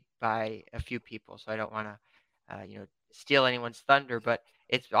made by a few people, so I don't want to steal anyone's thunder, but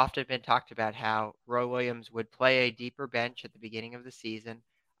it's often been talked about how Roy Williams would play a deeper bench at the beginning of the season,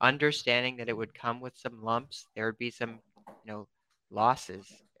 understanding that it would come with some lumps. There would be some, losses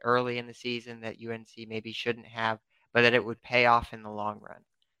early in the season that UNC maybe shouldn't have, but that it would pay off in the long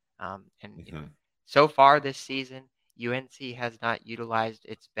run. So far this season, UNC has not utilized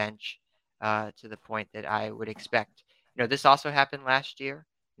its bench to the point that I would expect. This also happened last year,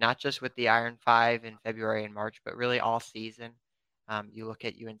 not just with the Iron 5 in February and March, but really all season. You look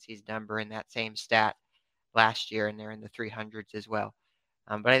at UNC's number in that same stat last year, and they're in the 300s as well.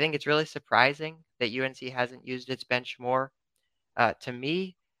 But I think it's really surprising that UNC hasn't used its bench more. To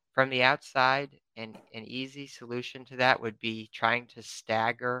me, from the outside, an easy solution to that would be trying to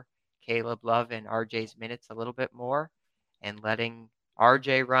stagger Caleb Love and RJ's minutes a little bit more and letting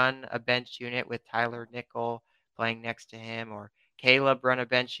RJ run a bench unit with Tyler Nickel playing next to him, or Caleb run a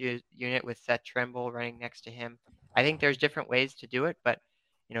bench unit with Seth Trimble running next to him. I think there's different ways to do it, but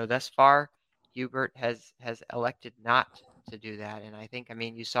thus far Hubert has elected not to do that. And I think,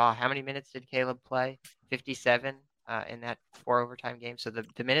 you saw how many minutes did Caleb play? 57 in that 4 overtime game. So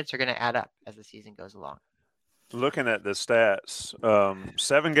the minutes are going to add up as the season goes along. Looking at the stats,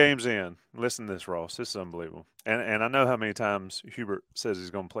 7 games in, listen to this, Ross. This is unbelievable. And I know how many times Hubert says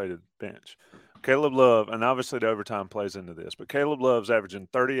he's going to play the bench. Caleb Love, and obviously the overtime plays into this, but Caleb Love's averaging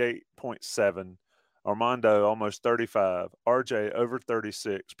 38.7, Armando almost 35, RJ over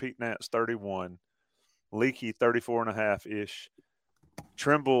 36, Pete Nance 31, Leaky 34.5-ish,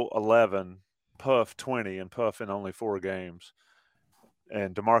 Trimble 11, Puff 20, and Puff in only 4 games,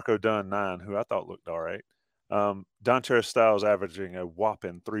 and DeMarco Dunn 9, who I thought looked all right. Dontrez Styles averaging a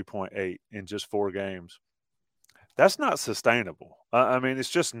whopping 3.8 in just 4 games. That's not sustainable. It's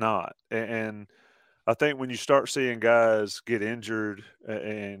just not. And I think when you start seeing guys get injured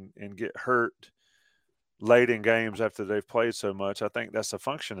and get hurt late in games after they've played so much, I think that's a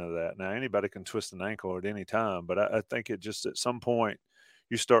function of that. Now, anybody can twist an ankle at any time, but I think it just at some point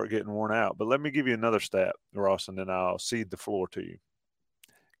you start getting worn out. But let me give you another stat, Ross, and then I'll cede the floor to you.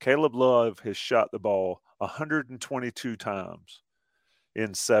 Caleb Love has shot the ball 122 times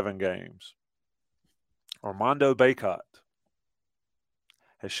in 7 games. Armando Bacot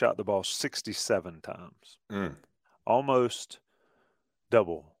has shot the ball 67 times, almost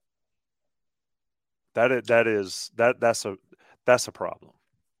double. That's a problem.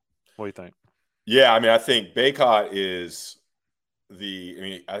 What do you think? Yeah, I think Bacot is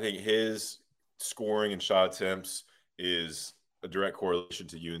I think his scoring and shot attempts is a direct correlation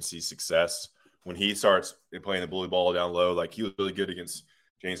to UNC's success. When he starts playing the bully ball down low, like he was really good against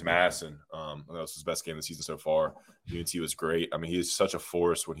James Madison. That was his best game of the season so far. UNC was great. He's such a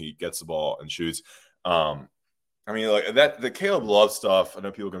force when he gets the ball and shoots. Like that, the Caleb Love stuff, I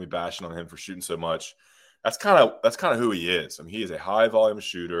know people are going to be bashing on him for shooting so much. That's kind of who he is. He is a high volume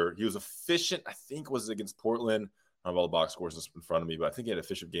shooter. He was efficient, I think, was against Portland I have all the box scores in front of me, but I think he had a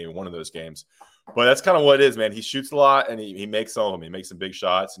Fisher game in one of those games. But that's kind of what it is, man. He shoots a lot, and he makes some of them. He makes some big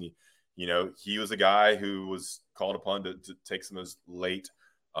shots, and he was a guy who was called upon to take some of those late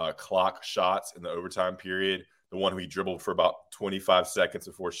clock shots in the overtime period. The one who he dribbled for about 25 seconds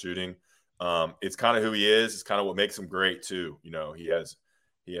before shooting. It's kind of who he is. It's kind of what makes him great too. He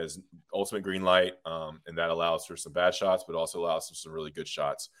has ultimate green light, and that allows for some bad shots, but also allows for some really good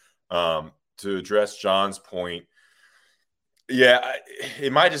shots. To address John's point, yeah,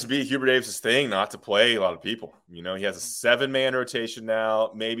 it might just be Hubert Davis' thing not to play a lot of people. He has a 7-man rotation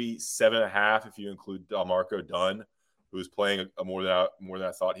now, maybe 7.5 if you include Marco Dunn, who's playing more than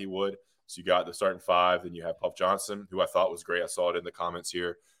I thought he would. So you got the starting 5, then you have Puff Johnson, who I thought was great. I saw it in the comments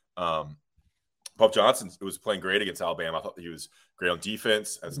here. Puff Johnson was playing great against Alabama. I thought he was great on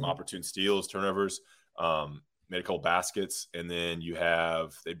defense, had some opportune steals, turnovers, made a couple baskets, and then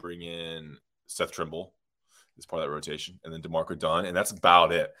they bring in Seth Trimble as part of that rotation, and then DeMarco Dunn, and that's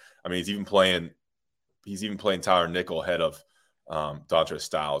about it. I mean, he's even playing Tyler Nickel ahead of Dontrez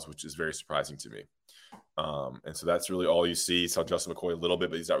Styles, which is very surprising to me. And so that's really all you see. Saw Justin McCoy a little bit,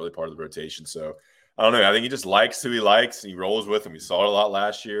 but he's not really part of the rotation. So I don't know. I think he just likes who he likes, and he rolls with him. We saw it a lot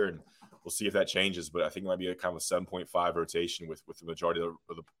last year, and we'll see if that changes. But I think it might be a kind of a 7.5 rotation with the majority of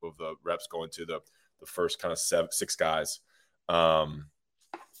the reps going to the first kind of 6 guys.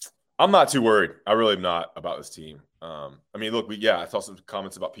 I'm not too worried. I really am not about this team. I mean, look, I saw some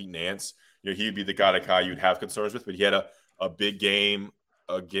comments about Pete Nance. He'd be the guy you'd have concerns with, but he had a big game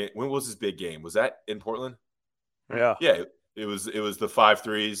again. When was his big game? Was that in Portland? Yeah. Yeah, it was the 5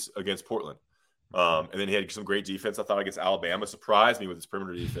 threes against Portland. And then he had some great defense, I thought, against Alabama. Surprised me with his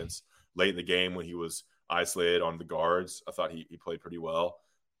perimeter defense late in the game when he was isolated on the guards. I thought he played pretty well.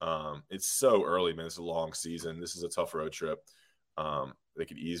 It's so early, man. It's a long season. This is a tough road trip. They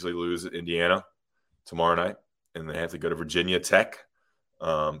could easily lose at Indiana tomorrow night, and they have to go to Virginia Tech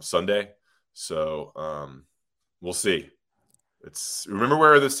Sunday. So we'll see. Remember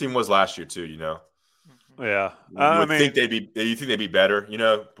where this team was last year too, Yeah. You think they'd be better,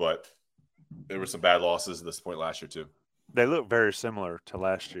 but there were some bad losses at this point last year too. They look very similar to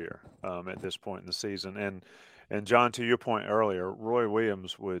last year at this point in the season. And John, to your point earlier, Roy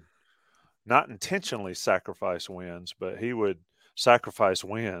Williams would not intentionally sacrifice wins, but he would sacrifice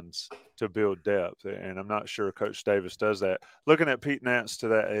wins to build depth. And I'm not sure Coach Davis does that. Looking at Pete Nance to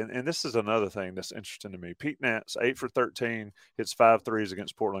that, and this is another thing that's interesting to me. Pete Nance, 8 for 13, hits 5 threes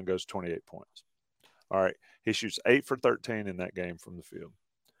against Portland, goes 28 points. All right. He shoots 8 for 13 in that game from the field.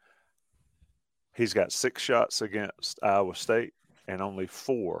 He's got 6 shots against Iowa State and only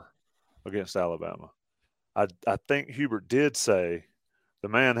 4 against Alabama. I think Hubert did say the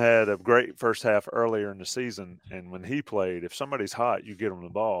man had a great first half earlier in the season, and when he played, if somebody's hot, you get him the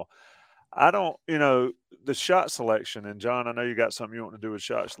ball. I don't, the shot selection, and John, I know you got something you want to do with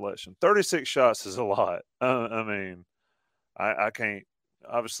shot selection. 36 shots is a lot. I mean, I can't.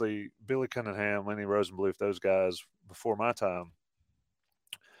 Obviously, Billy Cunningham, Lenny Rosenbluth, those guys before my time.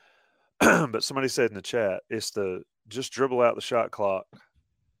 But somebody said in the chat, it's to just dribble out the shot clock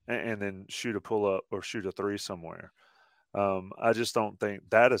and then shoot a pull-up or shoot a 3 somewhere. I just don't think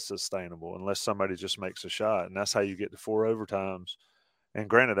that is sustainable unless somebody just makes a shot, and that's how you get to 4 overtimes. And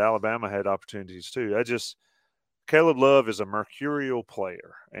granted, Alabama had opportunities too. Caleb Love is a mercurial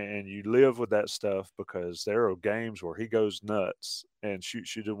player, and you live with that stuff because there are games where he goes nuts and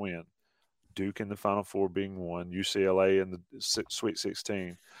shoots you to win. Duke in the Final Four being one, UCLA in the Sweet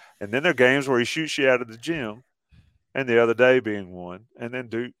 16. And then there are games where he shoots you out of the gym, and the other day being one, and then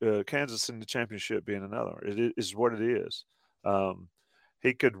Duke, Kansas in the championship being another. It is what it is.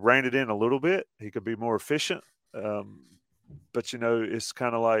 He could rein it in a little bit. He could be more efficient. But, it's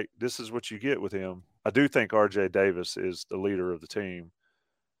kind of like this is what you get with him. I do think R.J. Davis is the leader of the team.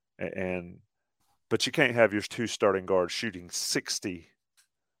 But you can't have your 2 starting guards shooting 60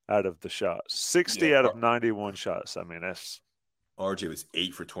 out of the shots. 60 out of 91 shots. I mean, that's – RJ was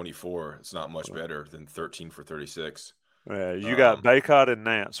 8 for 24. It's not much better than 13 for 36. Yeah, you got Baycott and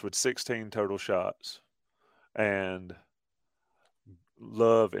Nance with 16 total shots, and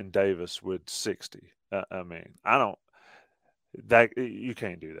Love and Davis with 60. I mean, you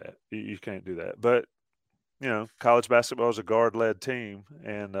can't do that. You can't do that. But college basketball is a guard-led team,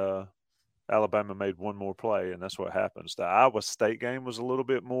 and Alabama made one more play, and that's what happens. The Iowa State game was a little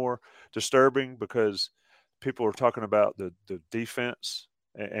bit more disturbing because people were talking about the defense,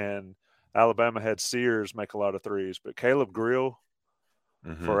 and Alabama had Sears make a lot of threes, but Caleb Grill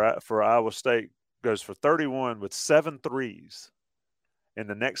for Iowa State goes for 31 with 7 threes. In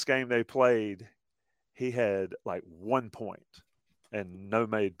the next game they played, he had like 1 point and no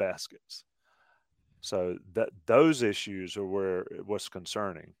made baskets. So those issues are where what's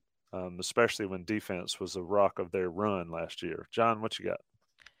concerning, especially when defense was the rock of their run last year. John, what you got?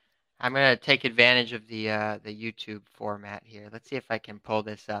 I'm going to take advantage of the YouTube format here. Let's see if I can pull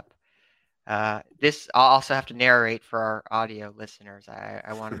this up. This I'll also have to narrate for our audio listeners.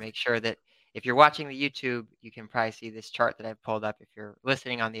 I want to make sure that if you're watching the YouTube, you can probably see this chart that I've pulled up. If you're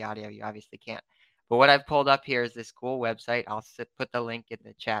listening on the audio, you obviously can't. But what I've pulled up here is this cool website. I'll put the link in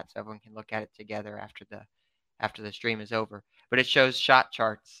the chat so everyone can look at it together after the stream is over. But it shows shot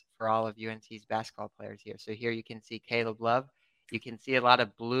charts for all of UNC's basketball players here. So here you can see Caleb Love. You can see a lot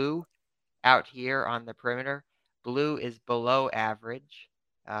of blue out here on the perimeter. Blue is below average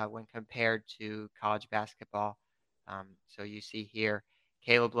when compared to college basketball. So you see here,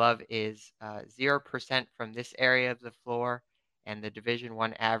 Caleb Love is 0% from this area of the floor, and the Division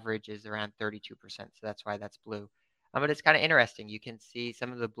I average is around 32%. So that's why that's blue. But it's kind of interesting. You can see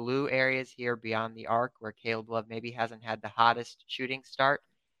some of the blue areas here beyond the arc where Caleb Love maybe hasn't had the hottest shooting start.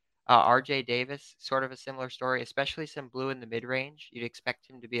 RJ Davis, sort of a similar story, especially some blue in the mid-range. You'd expect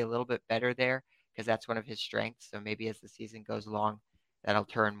him to be a little bit better there because that's one of his strengths. So maybe as the season goes along, that'll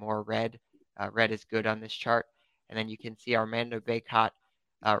turn more red. Red is good on this chart. And then you can see Armando Bacot,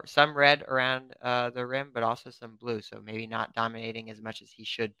 some red around the rim, but also some blue. So maybe not dominating as much as he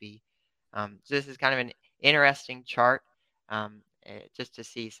should be. So this is kind of an interesting chart just to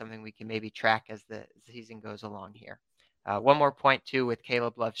see something we can maybe track as the season goes along here. One more point too with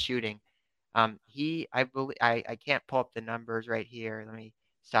Caleb Love shooting. I believe I can't pull up the numbers right here. Let me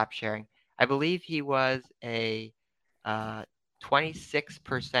stop sharing. I believe he was a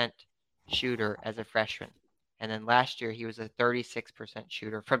 26% shooter as a freshman, and then last year he was a 36%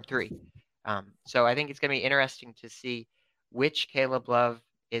 shooter from three. So I think it's going to be interesting to see which Caleb Love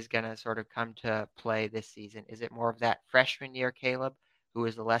is going to sort of come to play this season. Is it more of that freshman year Caleb, who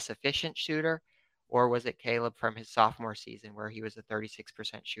is the less efficient shooter? Or was it Caleb from his sophomore season where he was a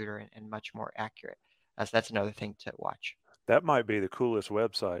 36% shooter and much more accurate? So that's another thing to watch. That might be the coolest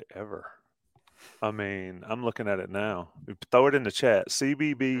website ever. I mean, I'm looking at it now. Throw it in the chat,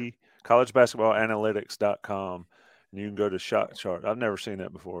 CBB, collegebasketballanalytics.com, and you can go to shot chart. I've never seen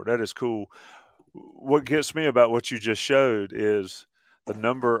that before. That is cool. What gets me about what you just showed is the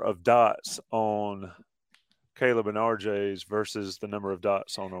number of dots on Caleb and RJ's versus the number of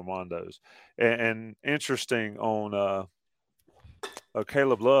dots on Armando's. And interesting on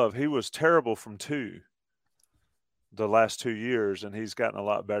Caleb Love, he was terrible from two the last 2 years, and he's gotten a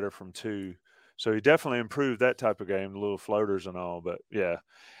lot better from two. So he definitely improved that type of game, the little floaters and all. But, yeah,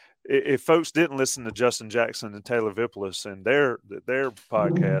 if folks didn't listen to Justin Jackson and Taylor Vipolis and their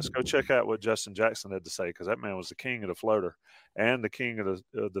podcast, go check out what Justin Jackson had to say, because that man was the king of the floater and the king of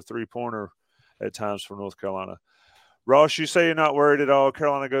the three-pointer at times for North Carolina. Ross, you say you're not worried at all.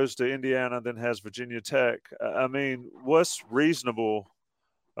 Carolina goes to Indiana, then has Virginia Tech. I mean, what's reasonable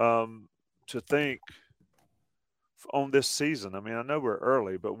to think on this season? I mean, I know we're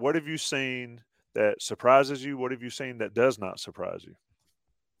early, but what have you seen that surprises you? What have you seen that does not surprise you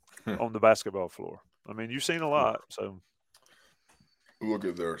on the basketball floor? I mean, you've seen a lot. So look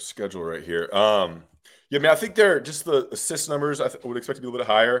at their schedule right here. Yeah, I mean, I think they're just the assist numbers. I would expect to be a little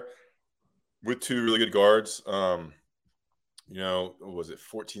bit higher with two really good guards. You know, what was it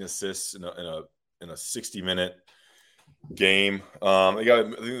 14 assists in a 60-minute game? I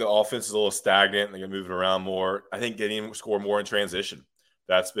think the offense is a little stagnant. They got moving around more. I think getting him score more in transition.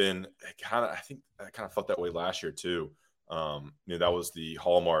 That's been kind of. I think I kind of felt that way last year too. You know, that was the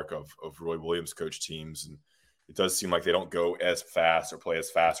hallmark of Roy Williams' coach teams, and it does seem like they don't go as fast or play as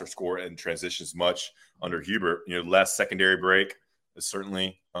fast or score in transition as much under Hubert. You know, less secondary break is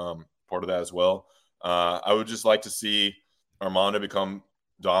certainly part of that as well. I would just like to see Armando become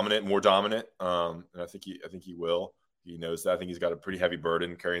dominant, more dominant, and I think he will. He knows that. I think he's got a pretty heavy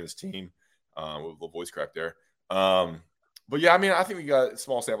burden carrying this team. With a little voice crack there. But yeah, I mean, I think we got a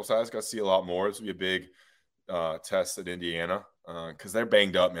small sample size. Got to see a lot more. This will be a big test at Indiana because they're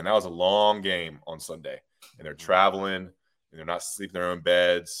banged up, man. That was a long game on Sunday, and they're traveling, and they're not sleeping in their own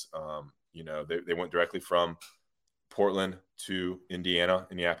beds. You know, they went directly from Portland to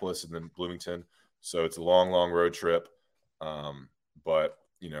Indianapolis, and then Bloomington. So it's a long, long road trip. But,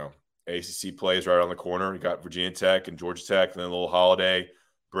 you know, ACC plays right on the corner. You got Virginia Tech and Georgia Tech, and then a little holiday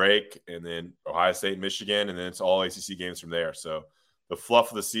break, and then Ohio State, Michigan, and then it's all ACC games from there. So the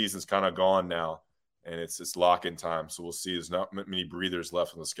fluff of the season's kind of gone now, and it's lock-in time. So we'll see. There's not many breathers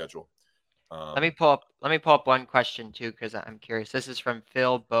left on the schedule. Let me pull up one question too, because I'm curious. This is from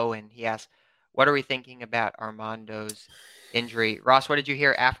Phil Bowen. He asks, "What are we thinking about Armando's injury?" Ross, what did you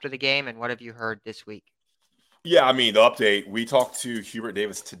hear after the game, and what have you heard this week? Yeah, I mean, the update, we talked to Hubert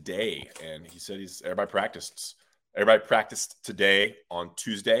Davis today, and he said everybody practiced today on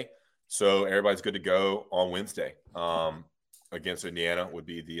Tuesday, so everybody's good to go on Wednesday against Indiana would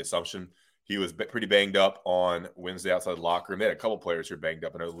be the assumption. He was pretty banged up on Wednesday outside the locker room. They had a couple players who were banged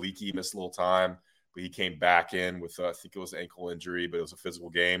up. I know Leaky missed a little time, but he came back in with, I think it was an ankle injury, but it was a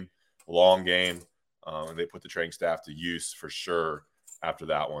physical game, a long game, and they put the training staff to use for sure after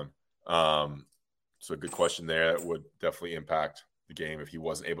that one. So a good question there. That would definitely impact the game if he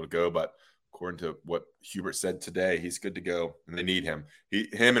wasn't able to go. But according to what Hubert said today, he's good to go, and they need him.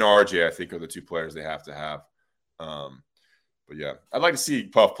 Him and RJ, I think, are the two players they have to have. But, yeah, I'd like to see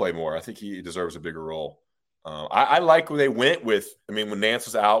Puff play more. I think he deserves a bigger role. I like when they went with – I mean, when Nance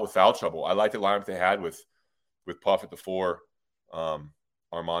was out with foul trouble, I like the lineup they had with Puff at the 4,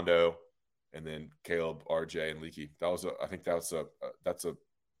 Armando, and then Caleb, RJ, and Leaky. That's a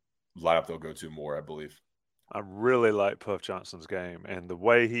lineup they'll go to more, I believe. I really like Puff Johnson's game and the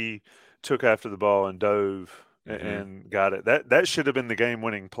way he took after the ball and dove and got it. That should have been the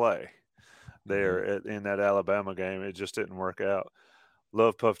game-winning play there in that Alabama game. It just didn't work out.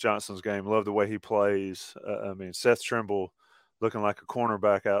 Love Puff Johnson's game. Love the way he plays. I mean, Seth Trimble looking like a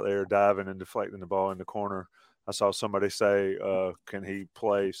cornerback out there, diving and deflecting the ball in the corner. I saw somebody say, can he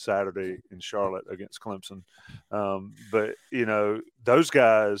play Saturday in Charlotte against Clemson? But, you know, those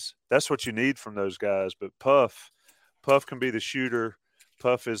guys, that's what you need from those guys. But Puff can be the shooter.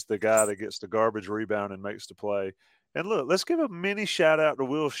 Puff is the guy that gets the garbage rebound and makes the play. And, look, let's give a mini shout-out to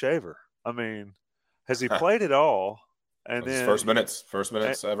Will Shaver. I mean, has he played it all? And then first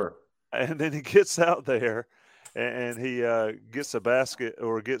minutes ever. And then he gets out there. And he gets a basket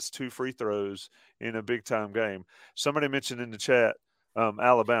or gets 2 free throws in a big-time game. Somebody mentioned in the chat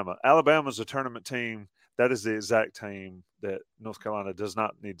Alabama. Alabama's a tournament team. That is the exact team that North Carolina does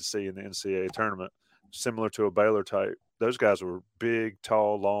not need to see in the NCAA tournament, similar to a Baylor type. Those guys were big,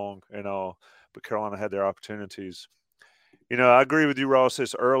 tall, long, and all, but Carolina had their opportunities. You know, I agree with you, Ross.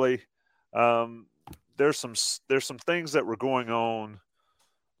 It's early. There's some things that were going on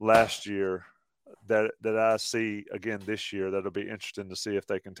last year that I see again this year that'll be interesting to see if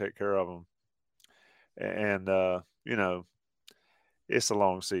they can take care of them. And, you know, it's a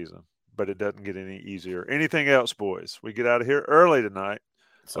long season, but it doesn't get any easier. Anything else, boys? We get out of here early tonight.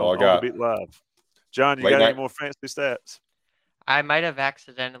 That's all I got. Beat Live. John, you got any more fancy stats? I might have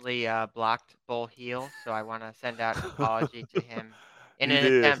accidentally blocked Bull Heel, so I want to send out an apology to him in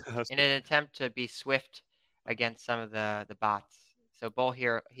an attempt to be swift against some of the bots. So Bull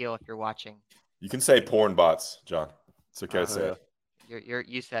Heel, if you're watching. You can say porn bots, John. It's okay to say it.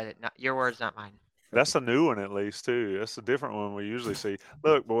 You said it. Not your words, not mine. That's a new one, at least, too. That's a different one we usually see.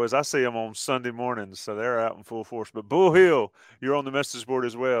 Look, boys, I see them on Sunday mornings, so they're out in full force. But Bull Hill, you're on the message board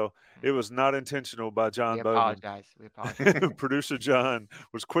as well. It was not intentional by John Bowman. We apologize. Producer John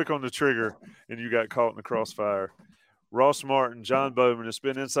was quick on the trigger, and you got caught in the crossfire. Ross Martin, John Bowman. It's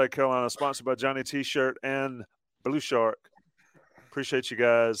been Inside Carolina, sponsored by Johnny T-Shirt and Blue Shark. Appreciate you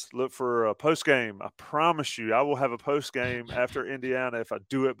guys. Look for a post-game. I promise you I will have a post-game after Indiana if I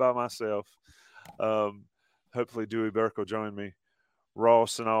do it by myself. Hopefully Dewey Burke will join me.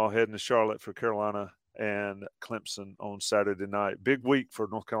 Ross and all heading to Charlotte for Carolina and Clemson on Saturday night. Big week for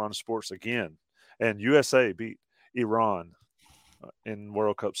North Carolina sports again. And USA beat Iran in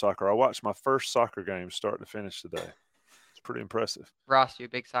World Cup soccer. I watched my first soccer game start to finish today. It's pretty impressive. Ross, you a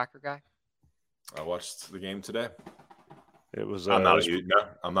big soccer guy? I watched the game today. It was. I'm not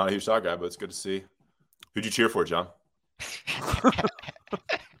a huge soccer guy, but it's good to see. Who'd you cheer for, John?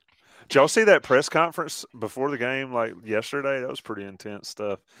 Did y'all see that press conference before the game, like yesterday? That was pretty intense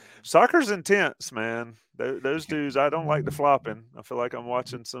stuff. Soccer's intense, man. Those dudes, I don't like the flopping. I feel like I'm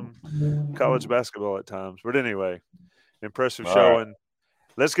watching some college basketball at times. But anyway, impressive showing. Right.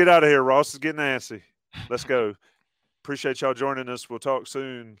 Let's get out of here. Ross is getting antsy. Let's go. Appreciate y'all joining us. We'll talk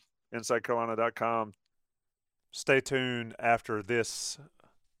soon. InsideCarolina.com. Stay tuned after these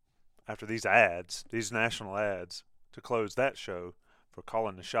ads, these national ads, to close that show for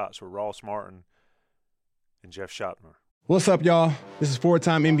Calling the Shots with Ross Martin and Jeff Schottmer. What's up, y'all? This is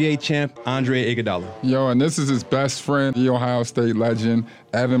 4-time NBA champ Andre Iguodala. Yo, and this is his best friend, the Ohio State legend,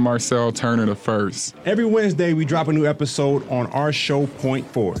 Evan Marcel Turner I. Every Wednesday, we drop a new episode on our show, Point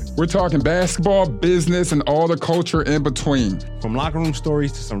Forward. We're talking basketball, business, and all the culture in between. From locker room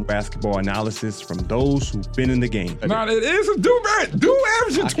stories to some basketball analysis from those who've been in the game. Nah, it is a dude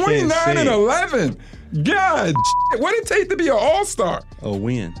averaging 29 and 11. God, what did it take to be an all-star? A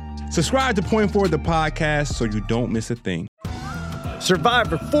win. Subscribe to Point Forward, the podcast, so you don't miss a thing.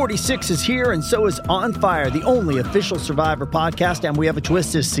 Survivor 46 is here, and so is On Fire, the only official Survivor podcast, and we have a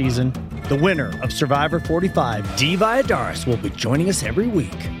twist this season. The winner of Survivor 45, Dee Valladares, will be joining us every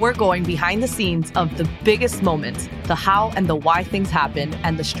week. We're going behind the scenes of the biggest moments, the how and the why things happen,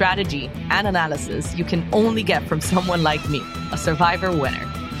 and the strategy and analysis you can only get from someone like me, a Survivor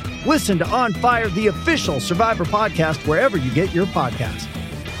winner. Listen to On Fire, the official Survivor podcast, wherever you get your podcasts.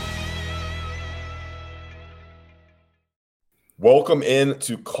 Welcome in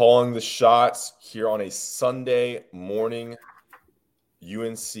to Calling the Shots here on a Sunday morning.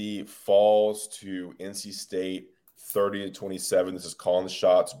 UNC falls to NC State 30-27. This is Calling the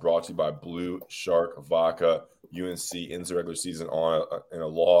Shots, brought to you by Blue Shark Vodka. UNC ends the regular season in a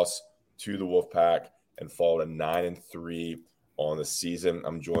loss to the Wolfpack and followed a 9-3 on the season.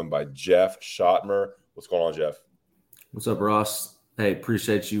 I'm joined by Jeff Schottmer. What's going on, Jeff? What's up, Ross? Hey,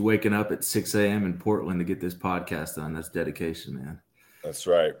 appreciate you waking up at 6 a.m. in Portland to get this podcast done. That's dedication, man. That's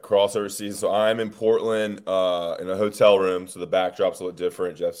right. Crossover season. So I'm in Portland in a hotel room. So the backdrop's a little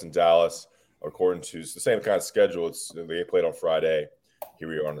different. Jeff's in Dallas. According to the same kind of schedule. They played on Friday. Here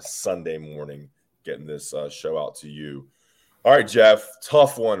we are on a Sunday morning getting this show out to you. All right, Jeff.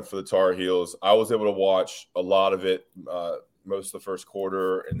 Tough one for the Tar Heels. I was able to watch a lot of it, most of the first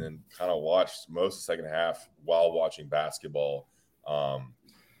quarter, and then kind of watched most of the second half while watching basketball.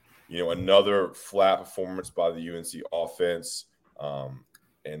 Another flat performance by the UNC offense,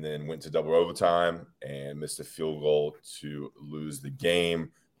 and then went to double overtime and missed a field goal to lose the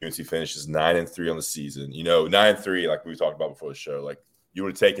game. UNC finishes 9-3 on the season. 9-3, like we talked about before the show, like you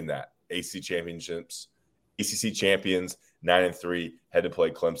would have taken that. ACC champions, 9-3, had to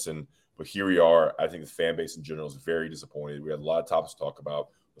play Clemson. But here we are. I think the fan base in general is very disappointed. We had a lot of topics to talk about.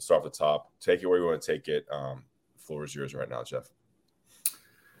 Let's start off the top. Take it where you want to take it. The floor is yours right now, Jeff.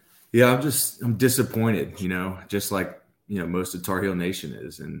 Yeah, I'm disappointed, just like, most of Tar Heel Nation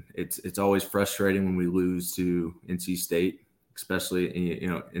is. And it's always frustrating when we lose to NC State, especially,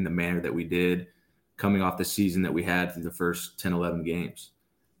 in the manner that we did coming off the season that we had through the first 10, 11 games.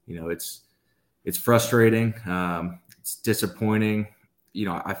 It's frustrating. It's disappointing.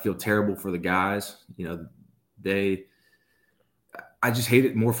 I feel terrible for the guys. I just hate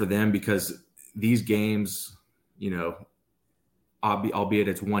it more for them because these games, albeit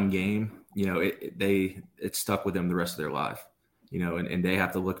it's one game, it's stuck with them the rest of their life, and they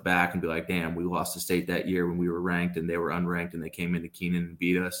have to look back and be like, damn, we lost to State that year when we were ranked and they were unranked and they came into Keenan and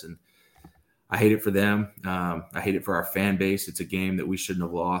beat us. And I hate it for them. I hate it for our fan base. It's a game that we shouldn't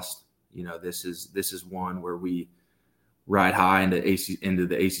have lost. This is one where we ride high into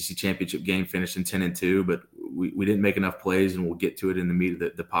the ACC championship game, finishing 10-2, but we didn't make enough plays, and we'll get to it in the meat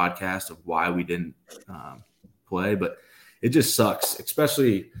of the podcast of why we didn't play. But it just sucks,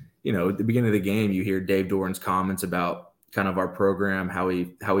 especially, at the beginning of the game, you hear Dave Doran's comments about kind of our program, how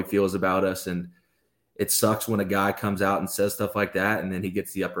he feels about us. And it sucks when a guy comes out and says stuff like that, and then he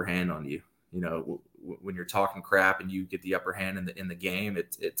gets the upper hand on you. When you're talking crap and you get the upper hand in the game,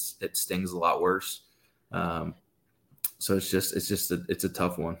 it stings a lot worse. So it's a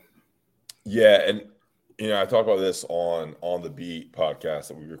tough one. Yeah. And, I talk about this on the Beat podcast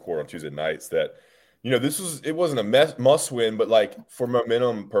that we record on Tuesday nights that, it wasn't a must win, but like for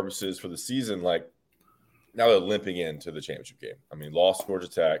momentum purposes for the season, like now they're limping into the championship game. I mean, lost to Georgia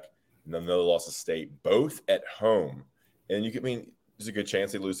Tech and then another loss to State, both at home. And there's a good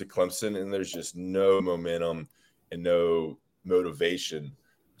chance they lose to Clemson, and there's just no momentum and no motivation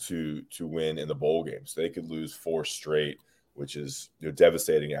to win in the bowl game. So they could lose 4 straight, which is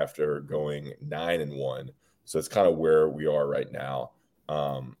devastating after going 9-1. So it's kind of where we are right now.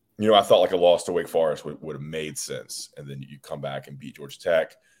 I thought like a loss to Wake Forest would have made sense. And then you come back and beat Georgia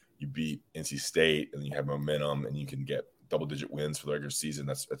Tech, you beat NC State, and then you have momentum and you can get double-digit wins for the regular season.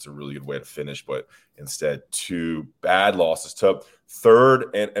 That's a really good way to finish. But instead, 2 bad losses to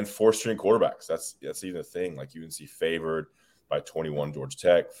third and fourth string quarterbacks. That's even a thing. Like UNC favored by 21, Georgia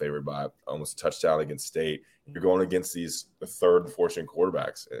Tech favored by almost a touchdown against State. You're going against these third and fourth string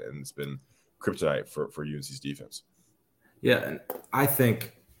quarterbacks, and it's been kryptonite for UNC's defense. Yeah, and I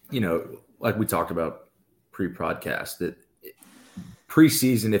think, like we talked about pre-podcast, that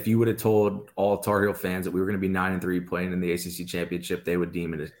preseason, if you would have told all Tar Heel fans that we were going to be 9-3 playing in the ACC championship, they would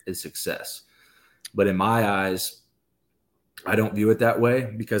deem it a success. But in my eyes, I don't view it that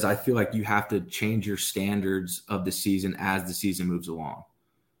way because I feel like you have to change your standards of the season as the season moves along.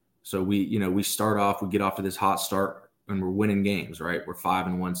 So we start off, we get off to this hot start and we're winning games, right? We're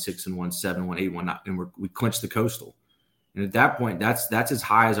 5-1, 6-1, 7-1, 8-1, and we clinch the Coastal. And at that point, that's as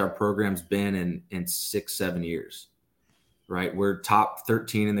high as our program's been in 6-7 years. right? We're top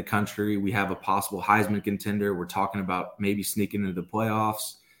 13 in the country. We have a possible Heisman contender. We're talking about maybe sneaking into the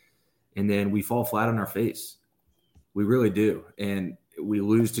playoffs. And then we fall flat on our face. We really do. And we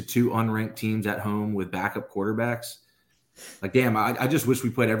lose to 2 unranked teams at home with backup quarterbacks. Like, damn, I just wish we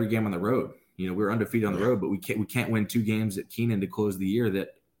played every game on the road. You know, we're undefeated on the road, but we can't win 2 games at Keenan to close the year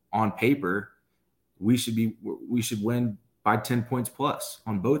that on paper we should win by 10 points plus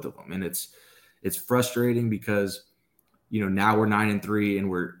on both of them. And it's frustrating because, you know, now we're 9-3 and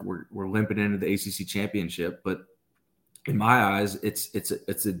we're limping into the ACC championship. But in my eyes,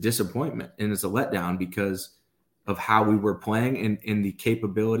 it's a disappointment and it's a letdown because of how we were playing and the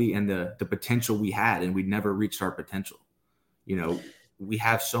capability and the potential we had, and we never reached our potential. You know, we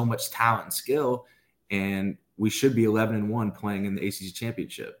have so much talent and skill, and we should be 11-1 playing in the ACC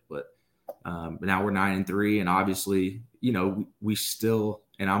championship. But now we're 9-3, and obviously, you know, we still,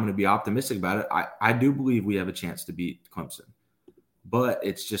 and I'm going to be optimistic about it. I do believe we have a chance to beat Clemson, but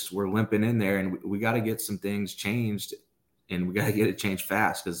it's just we're limping in there, and we got to get some things changed, and we got to get it changed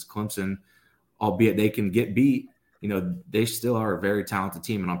fast because Clemson, albeit they can get beat, you know, they still are a very talented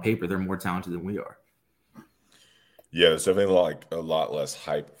team, and on paper they're more talented than we are. Yeah, there's definitely a lot less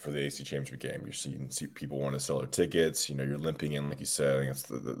hype for the AC Championship game. You're seeing people want to sell their tickets. You know, you're limping in, like you said. I think it's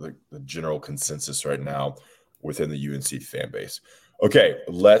the general consensus right now within the UNC fan base. Okay,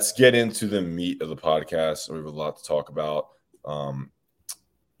 let's get into the meat of the podcast. We have a lot to talk about.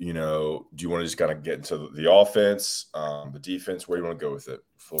 You know, do you want to just kind of get into the offense, the defense? Where do you want to go with it?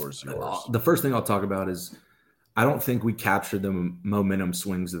 The floor is yours. The first thing I'll talk about is I don't think we captured the momentum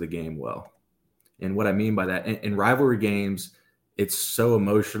swings of the game well. And what I mean by that, in rivalry games, it's so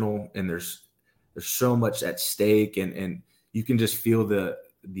emotional and there's so much at stake, and you can just feel the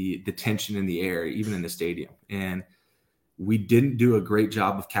tension in the air, even in the stadium. And we didn't do a great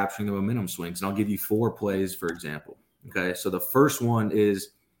job of capturing the momentum swings. And I'll give you 4 plays, for example. Okay, so the first one is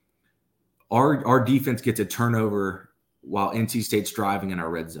our defense gets a turnover while NC State's driving in our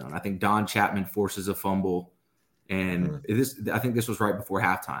red zone. I think Don Chapman forces a fumble, and I think this was right before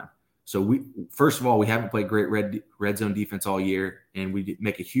halftime. So first of all, we haven't played great red zone defense all year, and we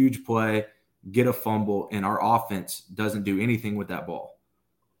make a huge play, get a fumble, and our offense doesn't do anything with that ball.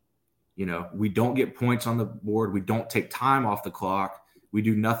 You know, we don't get points on the board. We don't take time off the clock. We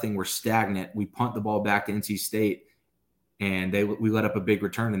do nothing. We're stagnant. We punt the ball back to NC State, and we let up a big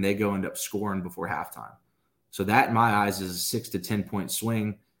return, and they end up scoring before halftime. So that, in my eyes, is a 6 to 10 point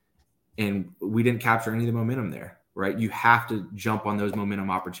swing, and we didn't capture any of the momentum there. Right? You have to jump on those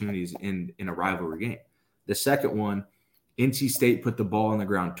momentum opportunities in a rivalry game. The second one, NC State put the ball on the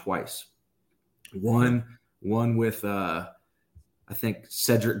ground twice. One with, I think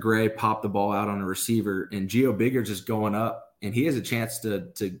Cedric Gray popped the ball out on a receiver, and Gio Bigger's just going up, and he has a chance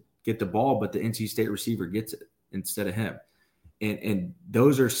to get the ball, but the NC State receiver gets it instead of him. And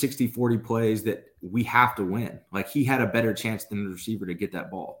those are 60-40 plays that we have to win. Like, he had a better chance than the receiver to get that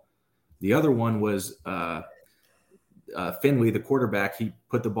ball. The other one was Finley, the quarterback. He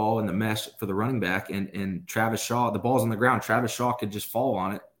put the ball in the mesh for the running back, and Travis Shaw, the ball's on the ground. Travis Shaw could just fall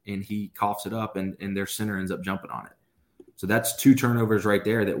on it, and he coughs it up, and their center ends up jumping on it. So that's 2 turnovers right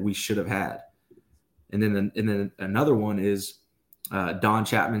there that we should have had. And then another one is Don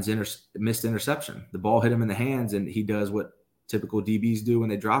Chapman's missed interception. The ball hit him in the hands, and he does what typical DBs do when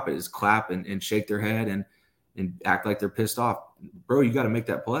they drop it, is clap and shake their head and act like they're pissed off. Bro, you got to make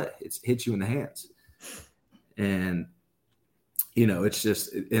that play. It hits you in the hands. And, you know, it's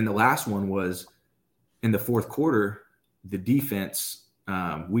just – and the last one was in the fourth quarter, the defense,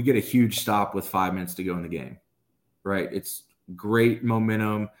 we get a huge stop with 5 minutes to go in the game, right? It's great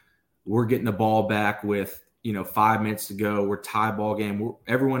momentum. We're getting the ball back with, 5 minutes to go. We're tie ball game.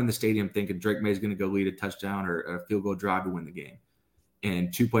 Everyone in the stadium thinking Drake May is going to go lead a touchdown or a field goal drive to win the game.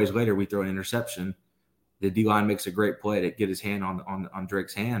 And 2 plays later, we throw an interception. The D-line makes a great play to get his hand on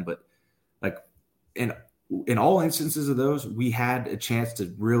Drake's hand. But, like, in all instances of those, we had a chance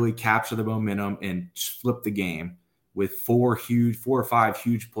to really capture the momentum and flip the game with 4 or 5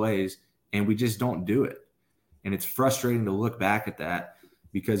 huge plays, and we just don't do it. And it's frustrating to look back at that,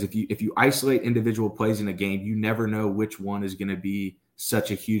 because if you isolate individual plays in a game, you never know which one is going to be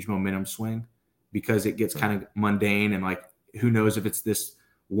such a huge momentum swing, because it gets kind of mundane, and like, who knows if it's this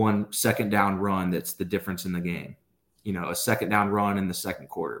 1 second down run that's the difference in the game. A second down run in the second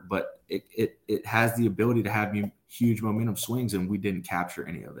quarter, but it has the ability to have huge momentum swings, and we didn't capture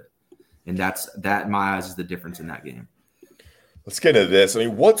any of it. And that in my eyes is the difference in that game. Let's get into this. I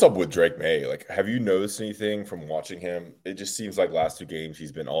mean, what's up with Drake May? Like, have you noticed anything from watching him? It just seems like last 2 games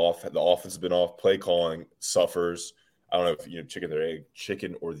he's been off. The offense has been off. Play calling suffers. I don't know if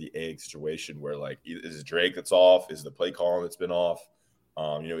chicken or the egg situation where like is it Drake that's off? Is the play calling that's been off?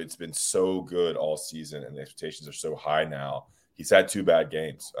 It's been so good all season, and the expectations are so high now. He's had 2 bad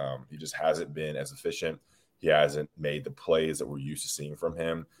games. He just hasn't been as efficient. He hasn't made the plays that we're used to seeing from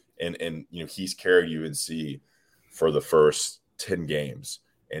him. And he's carried UNC for the first 10 games.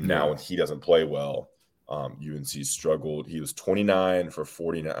 And now when he doesn't play well, UNC struggled. He was 29 for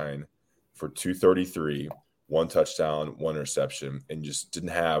 49 for 233, 1 touchdown, 1 interception, and just didn't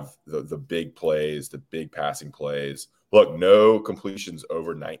have the big plays, the big passing plays. Look, no completions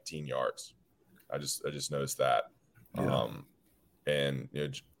over 19 yards. I just noticed that. Yeah. And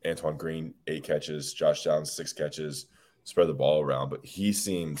Antoine Green 8 catches, Josh Downs 6 catches, spread the ball around, but he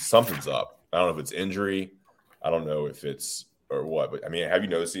seems something's up. I don't know if it's injury, I don't know if it's or what, but I mean, have you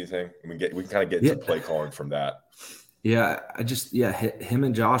noticed anything? We can kind of get into play calling from that. Yeah, him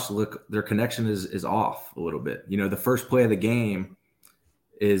and Josh their connection is off a little bit. The first play of the game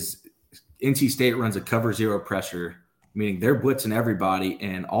is NC State runs a cover 0 pressure, meaning they're blitzing everybody,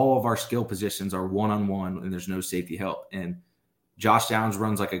 and all of our skill positions are one-on-one, and there's no safety help. And Josh Downs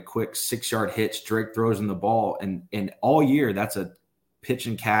runs like a quick 6-yard hitch. Drake throws in the ball, and all year that's a pitch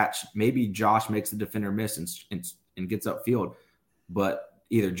and catch. Maybe Josh makes the defender miss and gets upfield, but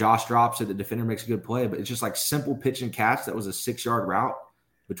either Josh drops it, the defender makes a good play, but it's just like simple pitch and catch. That was a 6-yard route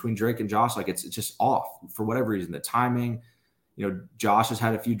between Drake and Josh. Like it's just off for whatever reason. The timing, Josh has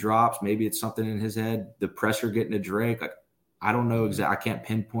had a few drops. Maybe it's something in his head. The pressure getting to Drake. Like I don't know exactly. I can't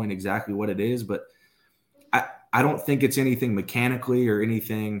pinpoint exactly what it is, but I don't think it's anything mechanically or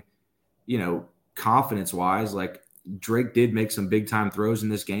anything, confidence wise. Like Drake did make some big time throws in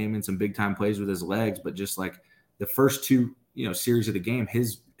this game and some big time plays with his legs, but just like the first 2, series of the game,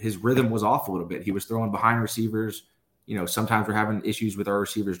 his rhythm was off a little bit. He was throwing behind receivers. Sometimes we're having issues with our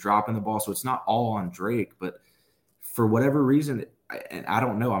receivers dropping the ball. So it's not all on Drake, but for whatever reason, and I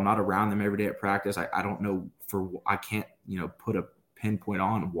don't know, I'm not around them every day at practice. I don't know I can't, put a pinpoint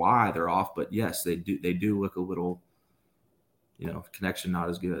on why they're off, but yes, they do look a little, connection not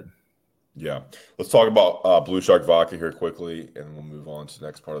as good. Yeah. Let's talk about Blue Shark Vodka here quickly, and we'll move on to the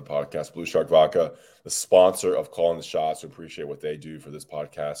next part of the podcast. Blue Shark Vodka, the sponsor of Calling the Shots. We appreciate what they do for this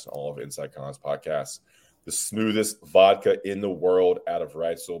podcast and all of Inside Carolina's podcasts. The smoothest vodka in the world out of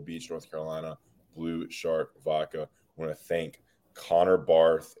Wrightsville Beach, North Carolina, Blue Shark Vodka. I want to thank Connor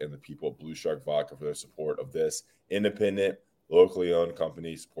Barth and the people at Blue Shark Vodka for their support of this independent, locally owned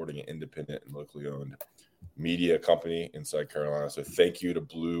company, supporting an independent and locally owned media company inside Carolina. So thank you to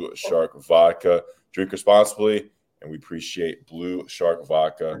Blue Shark Vodka. Drink responsibly, and we appreciate Blue Shark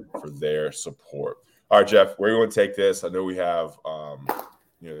Vodka for their support. All right, Jeff, where do you want to take this? I know we have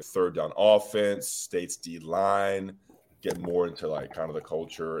third down offense, State's D line, get more into like kind of the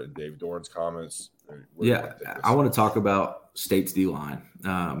culture and Dave Doran's comments. I want to talk about State's D line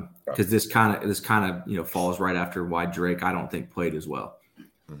because this kind of falls right after why Drake I don't think played as well.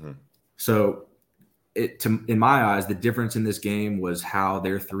 Mm-hmm. So in my eyes, the difference in this game was how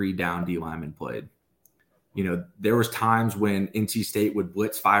their 3 down D linemen played. There was times when NC State would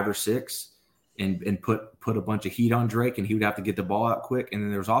blitz 5 or 6 and put a bunch of heat on Drake, and he would have to get the ball out quick. And then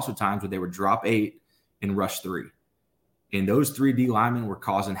there was also times where they would drop 8 and rush 3. And those 3 D linemen were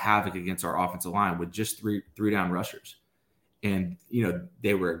causing havoc against our offensive line with just three down rushers. And,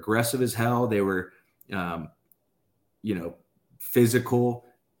 they were aggressive as hell. They were, physical.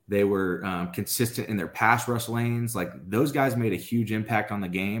 They were consistent in their pass rush lanes. Like those guys made a huge impact on the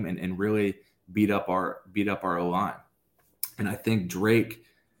game and really beat up our O-line. And I think Drake,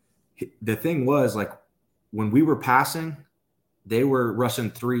 the thing was like when we were passing, they were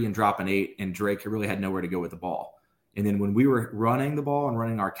rushing 3 and dropping 8, and Drake really had nowhere to go with the ball. And then when we were running the ball and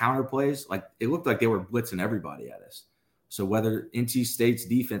running our counter plays, like it looked like they were blitzing everybody at us. So whether NC State's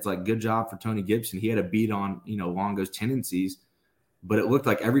defense, like good job for Tony Gibson, he had a beat on, Longo's tendencies, but it looked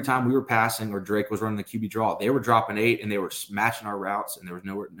like every time we were passing or Drake was running the QB draw, they were dropping 8 and they were matching our routes, and there was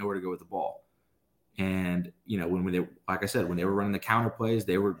nowhere to go with the ball. And, when they, like I said, when they were running the counter plays,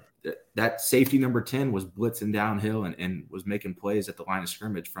 that safety number 10 was blitzing downhill and was making plays at the line of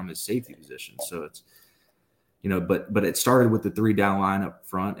scrimmage from his safety position. So it's, but it started with the 3 down line up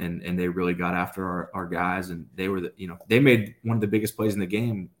front, and they really got after our guys, and they were they made one of the biggest plays in the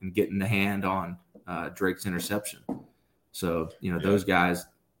game in getting the hand on Drake's interception. So, those guys,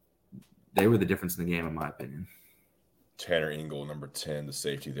 they were the difference in the game, in my opinion. Tanner Ingle, number 10, the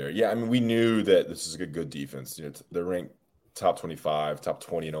safety there. Yeah, I mean, we knew that this is a good defense. They're ranked top 25, top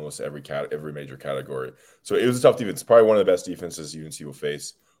 20 in almost every major category. So it was a tough defense. Probably one of the best defenses UNC will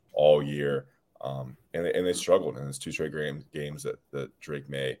face all year. And they struggled, and it's 2 straight games that Drake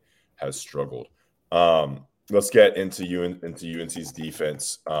May has struggled. let's get into UNC's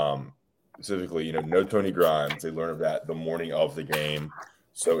defense. Specifically, no Tony Grimes. They learned of that the morning of the game.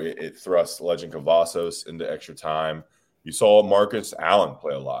 So it thrust Legend Cavazos into extra time. You saw Marcus Allen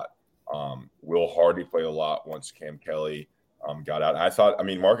play a lot. Will Hardy played a lot once Cam Kelly got out.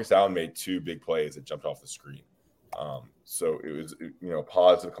 Marcus Allen made 2 big plays that jumped off the screen. So it was,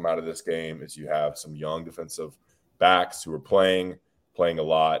 positive come out of this game is you have some young defensive backs who are playing a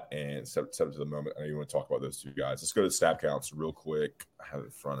lot and step up to the moment. I know you want to talk about those 2 guys. Let's go to snap counts real quick. I have it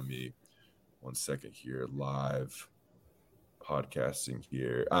in front of me. 1 second here. Live podcasting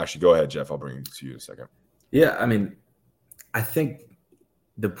here. Actually, go ahead, Jeff. I'll bring it to you in a second. Yeah, I think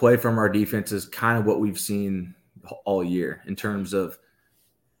the play from our defense is kind of what we've seen all year in terms of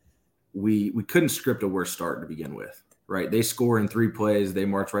we couldn't script a worse start to begin with, right? They score in 3 plays. They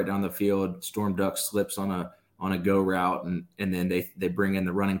march right down the field. Storm Duck slips on a go route, and then they bring in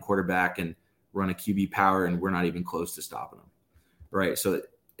the running quarterback and run a QB power, and we're not even close to stopping them, right? So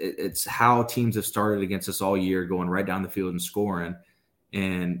it's how teams have started against us all year, going right down the field and scoring.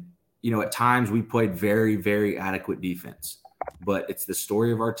 And, at times we played very, very adequate defense. But it's the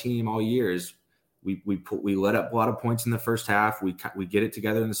story of our team all year is we let up a lot of points in the first half. We get it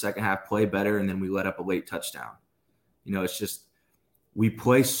together in the second half, play better, and then we let up a late touchdown. It's just we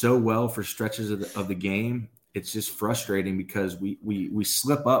play so well for stretches of the game. It's just frustrating because we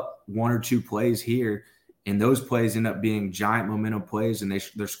slip up 1 or 2 plays here, and those plays end up being giant momentum plays, and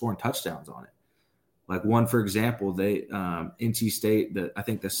they're scoring touchdowns on it. Like one, for example, NC State, I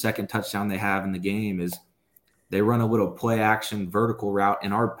think the second touchdown they have in the game is they run a little play action vertical route,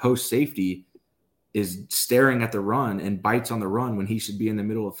 and our post safety is staring at the run and bites on the run when he should be in the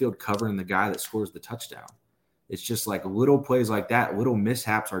middle of the field covering the guy that scores the touchdown. It's just like little plays like that, little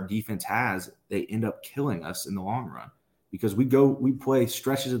mishaps our defense has, they end up killing us in the long run because we play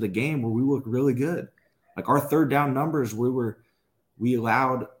stretches of the game where we look really good. Like our third down numbers, we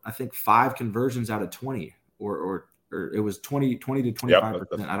allowed, I think, 5 conversions out of 20 or it was 20 to 25%.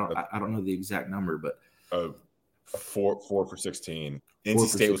 Yep, I don't know the exact number, but 4 for 16. NC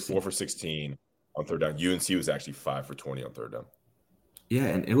State was 4 for 16 on third down. UNC was actually 5 for 20 on third down. Yeah,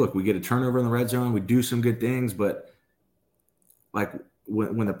 and look, we get a turnover in the red zone. We do some good things, but like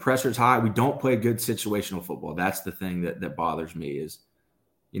when the pressure's high, we don't play good situational football. That's the thing that bothers me is,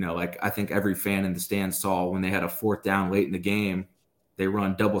 like I think every fan in the stands saw when they had a 4th down late in the game, they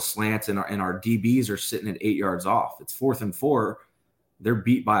run double slants and our DBs are sitting at 8 yards off. It's 4th and 4. They're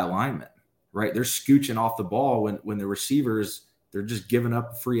beat by alignment, right? They're scooching off the ball when the receivers, they're just giving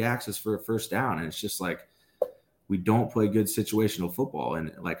up free access for a first down. And it's just like, we don't play good situational football.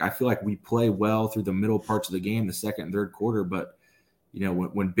 And like, I feel like we play well through the middle parts of the game, the second and third quarter, but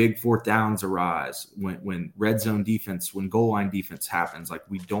when big 4th downs arise, when red zone defense, when goal line defense happens, like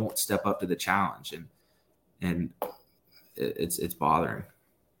we don't step up to the challenge and it's bothering.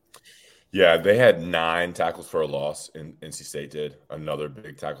 Yeah, they had 9 tackles for a loss, and NC State did another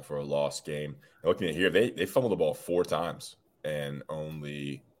big tackle for a loss game. And looking at here, they fumbled the ball 4 times and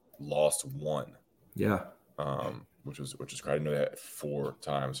only lost 1. Yeah, which is great. I know that 4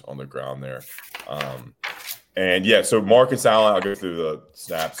 times on the ground there. And yeah, so Marcus Allen, I'll go through the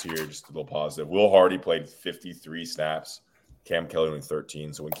snaps here, just a little positive. Will Hardy played 53 snaps. Cam Kelly only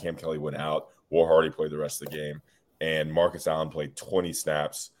 13. So when Cam Kelly went out, Will Hardy played the rest of the game, and Marcus Allen played 20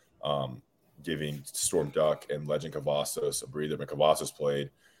 snaps. Giving Storm Duck and Legend Cavazos a breather. But Cavazos played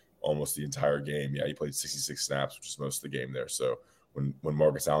almost the entire game. Yeah, he played 66 snaps, which is most of the game there. So when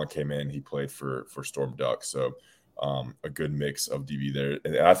Marcus Allen came in, he played for Storm Duck. So a good mix of DB there.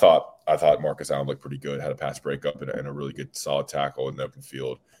 And I thought Marcus Allen looked pretty good, had a pass breakup and a really good solid tackle in the open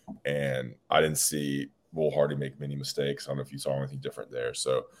field. And I didn't see Will Hardy make many mistakes. I don't know if you saw anything different there.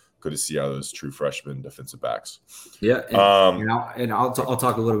 So good to see how those true freshman defensive backs. Yeah, and I'll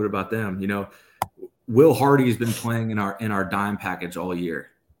talk a little bit about them. Will Hardy has been playing in our dime package all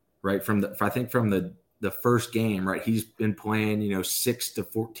year, right? From the first game, right? He's been playing 6 to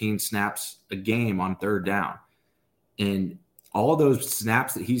 14 snaps a game on third down, and all those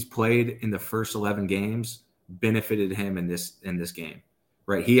snaps that he's played in the first 11 games benefited him in this game.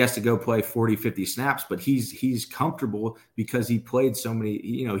 Right. He has to go play 40, 50 snaps, but he's comfortable because he played so many,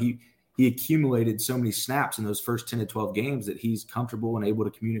 he accumulated so many snaps in those first 10 to 12 games that he's comfortable and able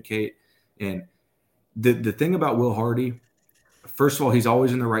to communicate. And the thing about Will Hardy, first of all, he's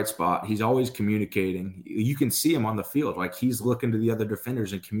always in the right spot. He's always communicating. You can see him on the field. Like he's looking to the other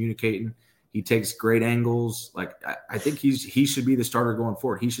defenders and communicating. He takes great angles. Like I think he should be the starter going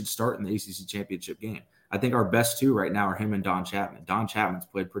forward. He should start in the ACC championship game. I think our best 2 right now are him and Don Chapman. Don Chapman's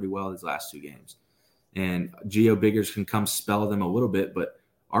played pretty well his last 2 games. And Gio Biggers can come spell them a little bit, but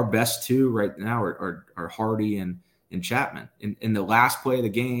our best two right now are Hardy and Chapman. In the last play of the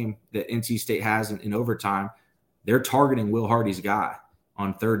game that NC State has in overtime, they're targeting Will Hardy's guy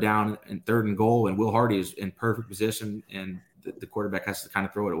on third down and third and goal, and Will Hardy is in perfect position, and the quarterback has to kind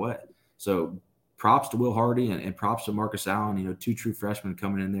of throw it away. So props to Will Hardy and props to Marcus Allen, two true freshmen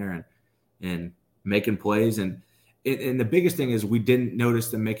coming in there and making plays. And the biggest thing is we didn't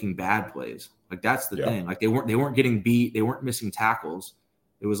notice them making bad plays. Like that's the thing. Like they weren't getting beat. They weren't missing tackles.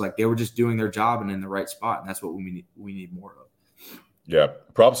 It was like they were just doing their job and in the right spot. And that's what we need more of. Yeah.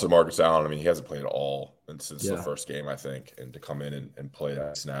 Props to Marcus Allen. I mean, he hasn't played at all since the first game, I think. And to come in and play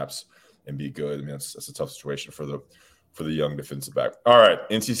that snaps and be good. I mean, that's a tough situation for the young defensive back. All right.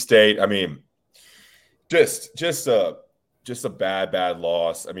 NC State. I mean, just a bad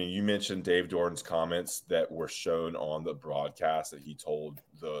loss. I mean, you mentioned Dave Doran's comments that were shown on the broadcast that he told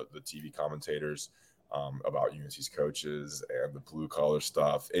the TV commentators about UNC's coaches and the blue collar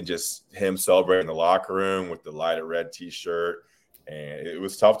stuff, and just him celebrating the locker room with the lighted red T-shirt. And it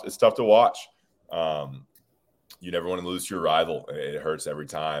was tough. It's tough to watch. You never want to lose to your rival. It hurts every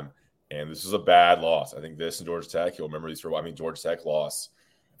time. And this is a bad loss. I think this and Georgia Tech, you'll remember these for a while. I mean, Georgia Tech lost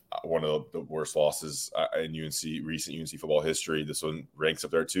one of the worst losses in recent UNC football history. This one ranks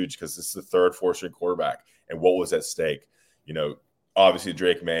up there too, because this is the third four-string quarterback. And what was at stake? Obviously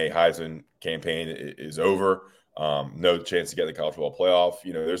Drake May Heisman campaign is over. No chance to get in the college football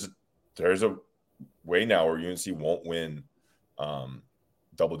playoff. There's a way now where UNC won't win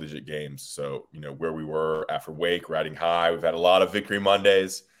double-digit games. So, where we were after Wake, riding high. We've had a lot of victory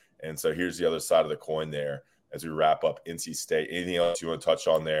Mondays. And so here's the other side of the coin there. As we wrap up NC State, anything else you want to touch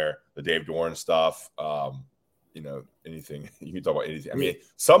on there? The Dave Doran stuff, anything you can talk about anything. I mean,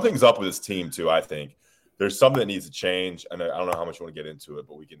 something's up with this team too. I think there's something that needs to change. I don't know how much you want to get into it,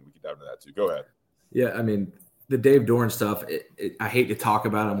 but we can dive into that too. Go ahead. Yeah, I mean, the Dave Doran stuff. I hate to talk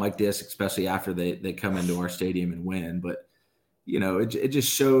about him like this, especially after they come into our stadium and win. But it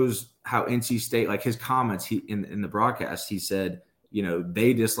just shows how NC State, like his comments, in the broadcast, he said,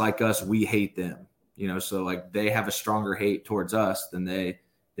 they dislike us, we hate them. So like they have a stronger hate towards us than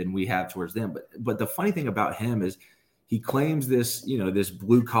we have towards them. But the funny thing about him is he claims this, this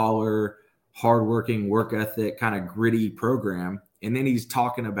blue collar, hardworking, work ethic, kind of gritty program. And then he's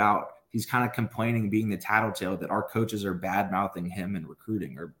kind of complaining, being the tattletale, that our coaches are bad mouthing him in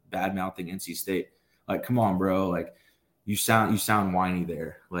recruiting or bad mouthing NC State. Like, come on, bro. Like you sound whiny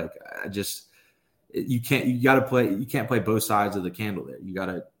there. Like you can't play both sides of the candle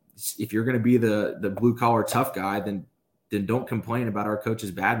there. If you're going to be the blue collar tough guy, then don't complain about our coaches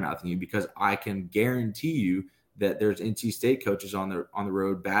bad mouthing you, because I can guarantee you that there's NC State coaches on the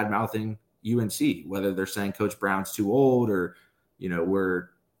road bad mouthing UNC, whether they're saying Coach Brown's too old or, we're,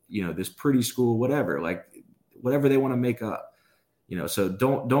 this pretty school, whatever they want to make up, so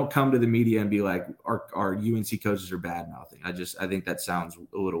don't come to the media and be like, our UNC coaches are bad mouthing. I think that sounds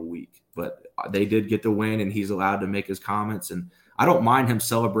a little weak, but they did get the win and he's allowed to make his comments. And I don't mind him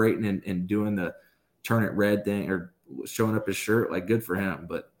celebrating and doing the turn it red thing or showing up his shirt, like good for him.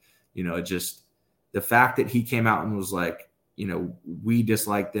 But, just the fact that he came out and was like, we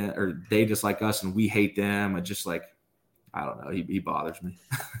dislike them or they dislike us and we hate them. I just like, I don't know. He bothers me.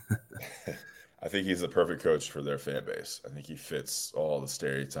 I think he's the perfect coach for their fan base. I think he fits all the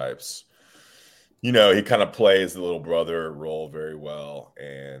stereotypes. He kind of plays the little brother role very well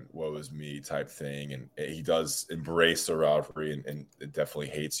and woe is me type thing. And he does embrace the rivalry and it definitely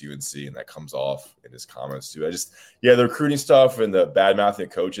hates UNC. And that comes off in his comments too. The recruiting stuff and the bad mouthing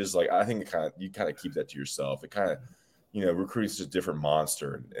coaches, like I think you kind of keep that to yourself. It kind of, recruiting is a different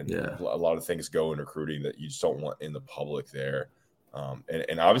monster. And a lot of things go in recruiting that you just don't want in the public there.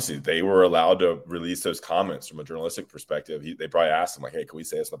 And obviously they were allowed to release those comments from a journalistic perspective. They probably asked him like, hey, can we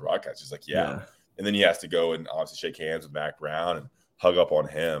say this on the broadcast? He's like, yeah. And then he has to go and obviously shake hands with Mac Brown and hug up on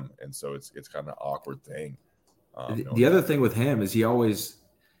him. And so it's kind of an awkward thing. The other thing with him is he always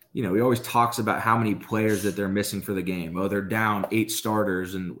talks about how many players that they're missing for the game. Oh, they're down 8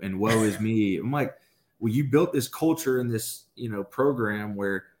 starters and woe is me. I'm like, well, you built this culture in this, program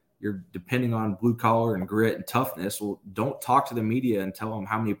where you're depending on blue collar and grit and toughness. Well, don't talk to the media and tell them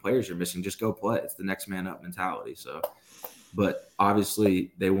how many players you're missing. Just go play. It's the next man up mentality. So, but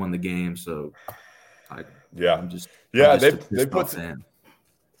obviously they won the game. So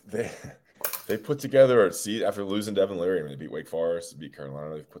they put together after losing Devin Leary. I mean, they beat Wake Forest, they beat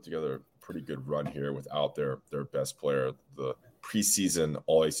Carolina. They've put together a pretty good run here without their best player, the preseason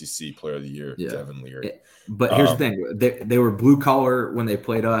All-ACC Player of the Year, Devin Leary. But here's the thing: they were blue collar when they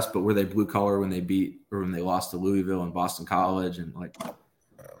played us, but were they blue collar when they lost to Louisville and Boston College? And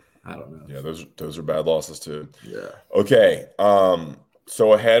I don't know. Yeah, those are bad losses too. Yeah. Okay.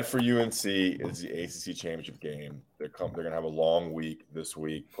 So ahead for UNC is the ACC championship game. They're going to have a long week this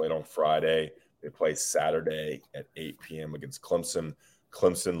week. Played on Friday. They play Saturday at 8 p.m. against Clemson.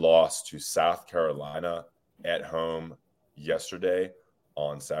 Clemson lost to South Carolina at home yesterday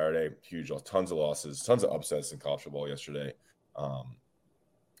on Saturday. Huge, tons of losses, tons of upsets in college football yesterday.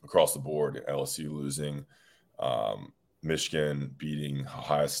 Across the board, LSU losing, Michigan beating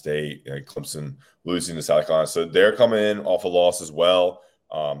Ohio State, and Clemson losing to South Carolina. So they're coming in off a loss as well.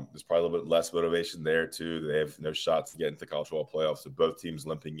 There's probably a little bit less motivation there too. They have no shots to get into college football playoffs. So both teams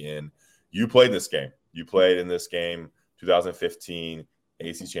limping in. You played this game. You played in this game, 2015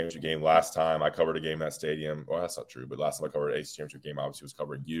 ACC championship game. Last time I covered a game in that stadium. Well, that's not true, but last time I covered an ACC championship game, obviously was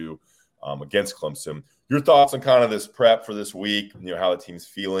covering you against Clemson. Your thoughts on kind of this prep for this week, how the team's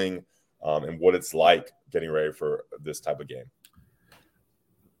feeling and what it's like getting ready for this type of game?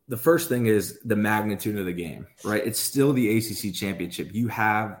 The first thing is the magnitude of the game, right? It's still the ACC championship. You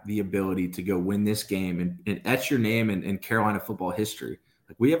have the ability to go win this game and etch your name in Carolina football history.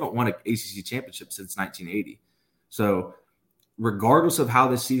 Like, we haven't won an ACC championship since 1980. So regardless of how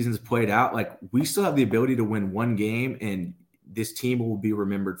this season's played out, like, we still have the ability to win one game and this team will be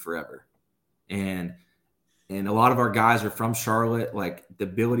remembered forever. And a lot of our guys are from Charlotte. Like, the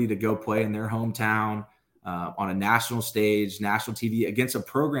ability to go play in their hometown on a national stage, national TV against a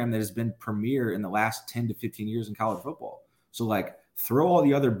program that has been premier in the last 10 to 15 years in college football. So, like, throw all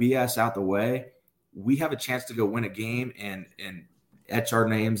the other BS out the way. We have a chance to go win a game and etch our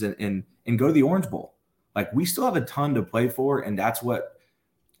names and go to the Orange Bowl. Like, we still have a ton to play for, and that's what,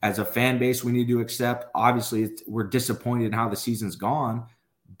 as a fan base, we need to accept. Obviously, we're disappointed in how the season's gone,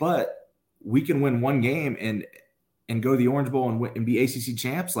 but we can win one game and go to the Orange Bowl and be ACC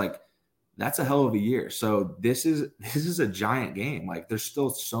champs. Like, that's a hell of a year. So this is a giant game. Like, there's still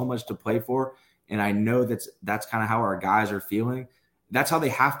so much to play for, and I know that's kind of how our guys are feeling. That's how they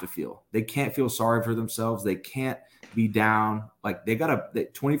have to feel. They can't feel sorry for themselves. They can't be down. Like, they got the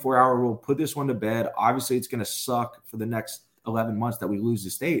 24-hour rule, put this one to bed. Obviously, it's going to suck for the next 11 months that we lose the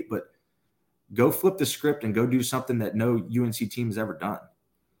state, but go flip the script and go do something that no UNC team has ever done.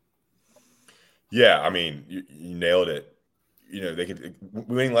 Yeah, I mean, you nailed it. They could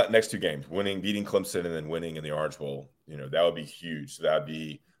winning next two games, beating Clemson and then winning in the Orange Bowl. That would be huge. So that would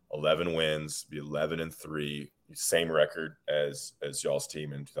be 11 wins, be 11-3, same record as y'all's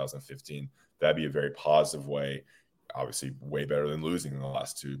team in 2015. That'd be a very positive way. Obviously, way better than losing in the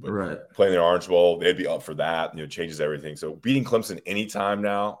last two. But right. Playing the Orange Bowl, they'd be up for that. Changes everything. So beating Clemson anytime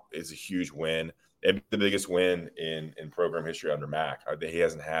now is a huge win. It'd be the biggest win in program history under Mac. He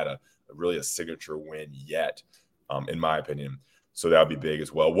hasn't had a signature win yet, in my opinion. So that would be big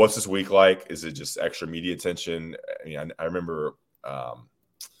as well. What's this week like? Is it just extra media attention? I mean, I remember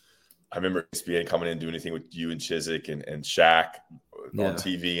ESPN coming in and doing anything with you and Chizik and Shaq on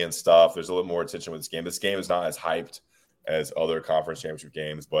TV and stuff. There's a little more attention with this game. This game is not as hyped as other conference championship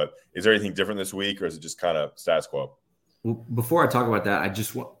games, but is there anything different this week, or is it just kind of status quo? Well, before I talk about that, I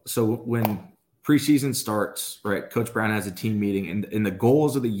just want – so when preseason starts, right, Coach Brown has a team meeting, and the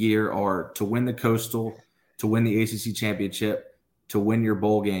goals of the year are to win the Coastal, to win the ACC championship, to win your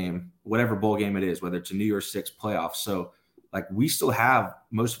bowl game, whatever bowl game it is, whether it's a New Year's Six playoff. So, like, we still have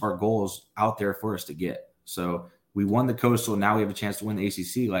most of our goals out there for us to get. So we won the Coastal. Now we have a chance to win the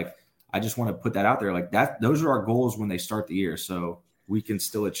ACC. Like, I just want to put that out there. Like, that, those are our goals when they start the year. So we can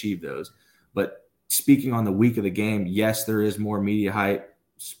still achieve those. But speaking on the week of the game, yes, there is more media hype.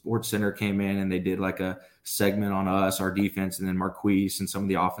 SportsCenter came in and they did like a segment on us, our defense, and then Marquise and some of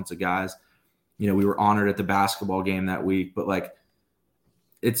the offensive guys. We were honored at the basketball game that week, but like,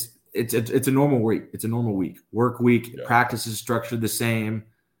 it's a normal week. It's a normal week. Work week. Yeah. Practice is structured the same.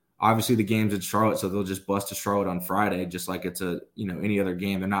 Obviously, the game's in Charlotte, so they'll just bust to Charlotte on Friday, just like it's any other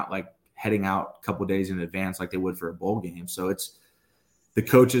game. They're not like heading out a couple days in advance like they would for a bowl game. So it's the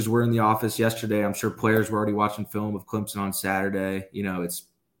coaches were in the office yesterday. I'm sure players were already watching film of Clemson on Saturday.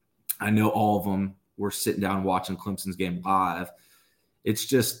 I know all of them were sitting down watching Clemson's game live.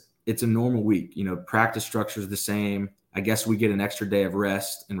 It's a normal week. Practice structure is the same. I guess we get an extra day of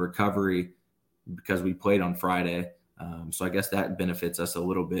rest and recovery because we played on Friday. So I guess that benefits us a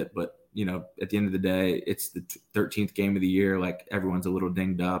little bit. But, at the end of the day, it's the 13th game of the year. Like, everyone's a little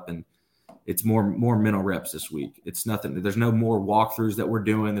dinged up, and it's more mental reps this week. It's nothing. There's no more walkthroughs that we're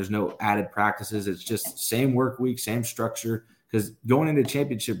doing. There's no added practices. It's just same work week, same structure. Because going into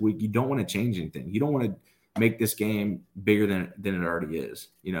championship week, you don't want to change anything. You don't want to make this game bigger than it already is.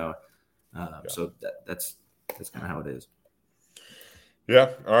 So that's kind of how it is.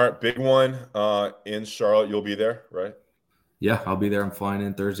 Yeah. All right. Big one in Charlotte. You'll be there, right? Yeah, I'll be there. I'm flying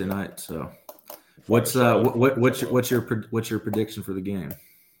in Thursday night. So What's your prediction for the game?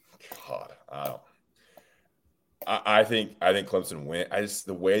 God, I think Clemson win.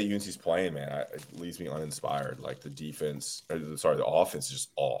 The way that UNC's playing, man, it leaves me uninspired. Like the offense is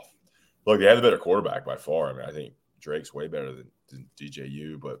just off. Look, they have the better quarterback by far. I mean, I think Drake's way better than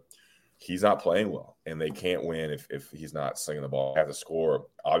DJU, but he's not playing well, and they can't win if he's not slinging the ball. They have to score.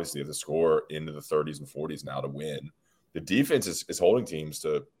 Obviously, they have to score into the 30s and 40s now to win. The defense is holding teams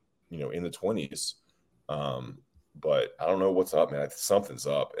to, in the 20s. But I don't know what's up, man. Something's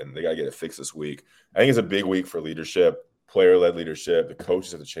up, and they got to get it fixed this week. I think it's a big week for leadership, player-led leadership. The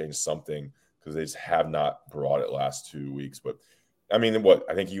coaches have to change something because they just have not brought it last 2 weeks. But I mean,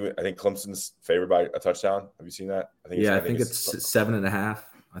 I think Clemson's favored by a touchdown. Have you seen that? I think it's 7.5.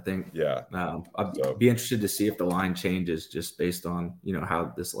 I think. Yeah. I'd be interested to see if the line changes just based on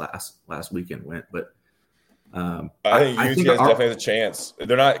how this last weekend went, but. I think UNC definitely has a chance.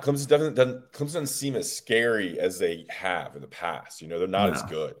 They're not. Clemson doesn't seem as scary as they have in the past. They're not as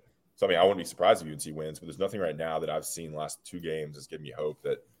good. So I mean, I wouldn't be surprised if UNC wins, but there's nothing right now that I've seen the last 2 games that's giving me hope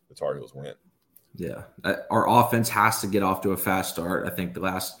that the Tar Heels win. Yeah, our offense has to get off to a fast start. I think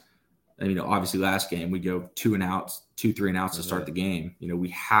obviously last game we go 2 and outs, 2-3 and outs to start the game. We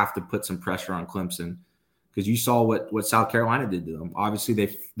have to put some pressure on Clemson because you saw what South Carolina did to them.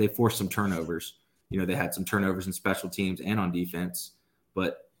 Obviously they forced some turnovers. They had some turnovers in special teams and on defense,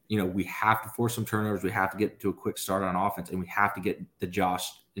 but, we have to force some turnovers. We have to get to a quick start on offense, and we have to get the Josh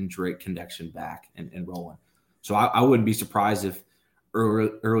and Drake connection back and rolling. So I wouldn't be surprised if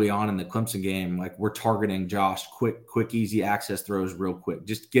early on in the Clemson game, like we're targeting Josh, quick, easy access throws real quick.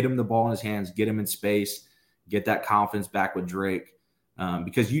 Just get him the ball in his hands, get him in space, get that confidence back with Drake.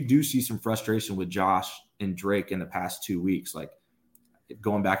 Because you do see some frustration with Josh and Drake in the past 2 weeks. Like,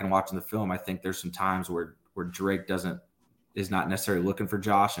 going back and watching the film, I think there's some times where Drake is not necessarily looking for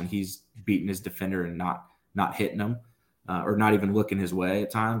Josh, and he's beating his defender and not hitting him or not even looking his way at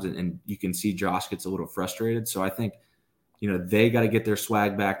times. And you can see Josh gets a little frustrated. So I think, they got to get their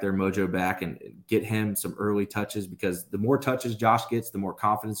swag back, their mojo back, and get him some early touches, because the more touches Josh gets, the more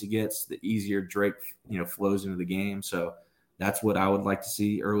confidence he gets, the easier Drake, flows into the game. So that's what I would like to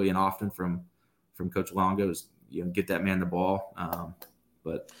see early and often from Coach Longo is, get that man the ball.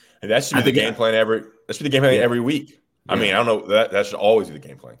 And that should be the game plan every week. I mean, I don't know, that should always be the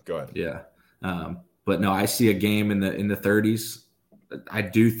game plan. Go ahead. Yeah. But no, I see a game in the 30s. I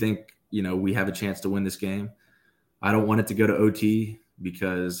do think, we have a chance to win this game. I don't want it to go to OT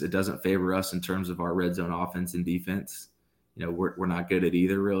because it doesn't favor us in terms of our red zone offense and defense. We're not good at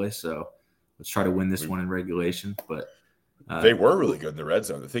either, really. So let's try to win this one in regulation. But they were really good in the red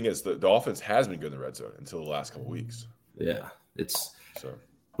zone. The thing is, the offense has been good in the red zone until the last couple of weeks. Yeah,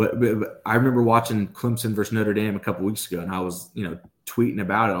 But I remember watching Clemson versus Notre Dame a couple weeks ago, and I was, tweeting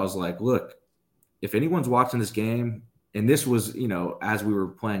about it. I was like, look, if anyone's watching this game, and this was, as we were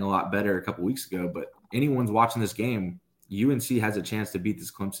playing a lot better a couple weeks ago, but anyone's watching this game, UNC has a chance to beat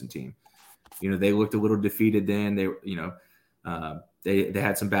this Clemson team. They looked a little defeated then. They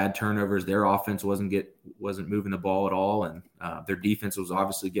had some bad turnovers. Their offense wasn't moving the ball at all, and their defense was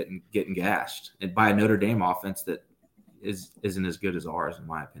obviously getting gashed, and by a Notre Dame offense that isn't as good as ours, in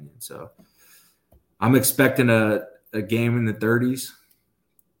my opinion. So I'm expecting a game in the 30s.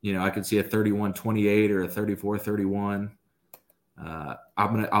 I could see a 31-28 or a 34-31.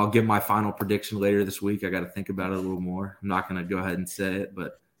 I'll give my final prediction later this week. I got to think about it a little more. I'm not going to go ahead and say it,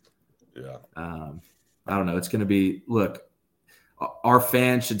 but I don't know. It's going to be, look, our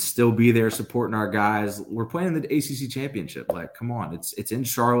fans should still be there supporting our guys. We're playing the ACC championship. Like, come on, it's in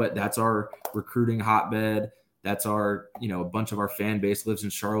Charlotte. That's our recruiting hotbed. That's our, a bunch of our fan base lives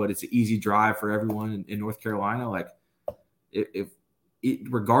in Charlotte. It's an easy drive for everyone in North Carolina. Like,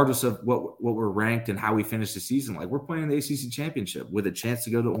 regardless of what we're ranked and how we finish the season, like, we're playing the ACC championship with a chance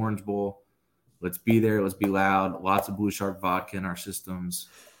to go to the Orange Bowl. Let's be there. Let's be loud. Lots of Blue Shark vodka in our systems.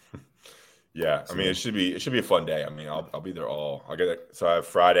 Yeah, I mean, it should be a fun day. I mean, I'll be there all. I'll get there. So I have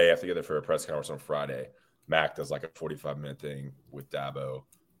Friday. I have to get there for a press conference on Friday. Mac does like a 45-minute thing with Dabo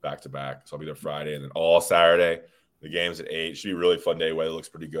back to back. So I'll be there Friday, and then all Saturday. The game's at 8. Should be a really fun day. Weather looks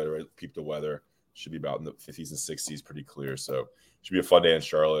pretty good. Right? Peep the weather. Should be about in the 50s and 60s, pretty clear. So should be a fun day in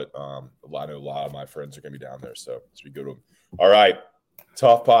Charlotte. I know a lot of my friends are going to be down there, so it should be good to them. All right,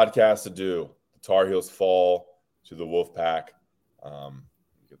 tough podcast to do. The Tar Heels fall to the Wolfpack.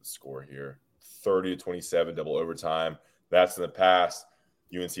 Get the score here. 30-27, double overtime. That's in the past.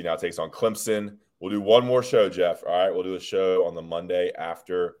 UNC now takes on Clemson. We'll do one more show, Jeff. All right, we'll do a show on the Monday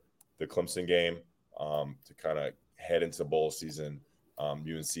after the Clemson game to kind of head into bowl season.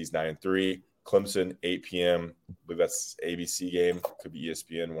 UNC's 9-3. Clemson, 8 p.m. I believe that's ABC game. Could be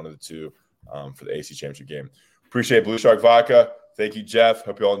ESPN, one of the two. for the AC Championship game. Appreciate Blue Shark Vodka. Thank you, Jeff.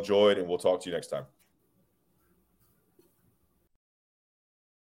 Hope you all enjoyed, and we'll talk to you next time.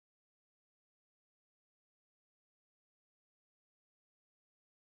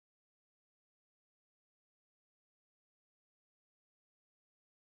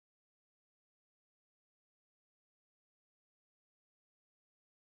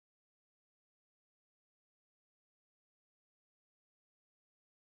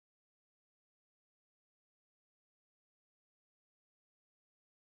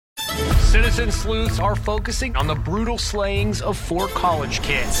 Citizen sleuths are focusing on the brutal slayings of 4 college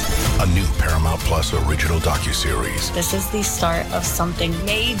kids. A new Paramount Plus original docuseries This is the start of something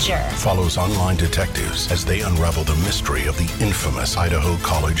major. follows online detectives as they unravel the mystery of the infamous Idaho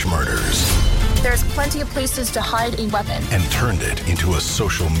College murders There's plenty of places to hide a weapon. and turned it into a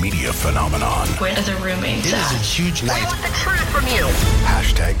social media phenomenon. Where are the roommates It is a huge night. I want the truth from you.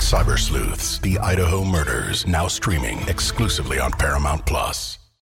 Hashtag Cyber Sleuths, the Idaho murders, now streaming exclusively on Paramount Plus.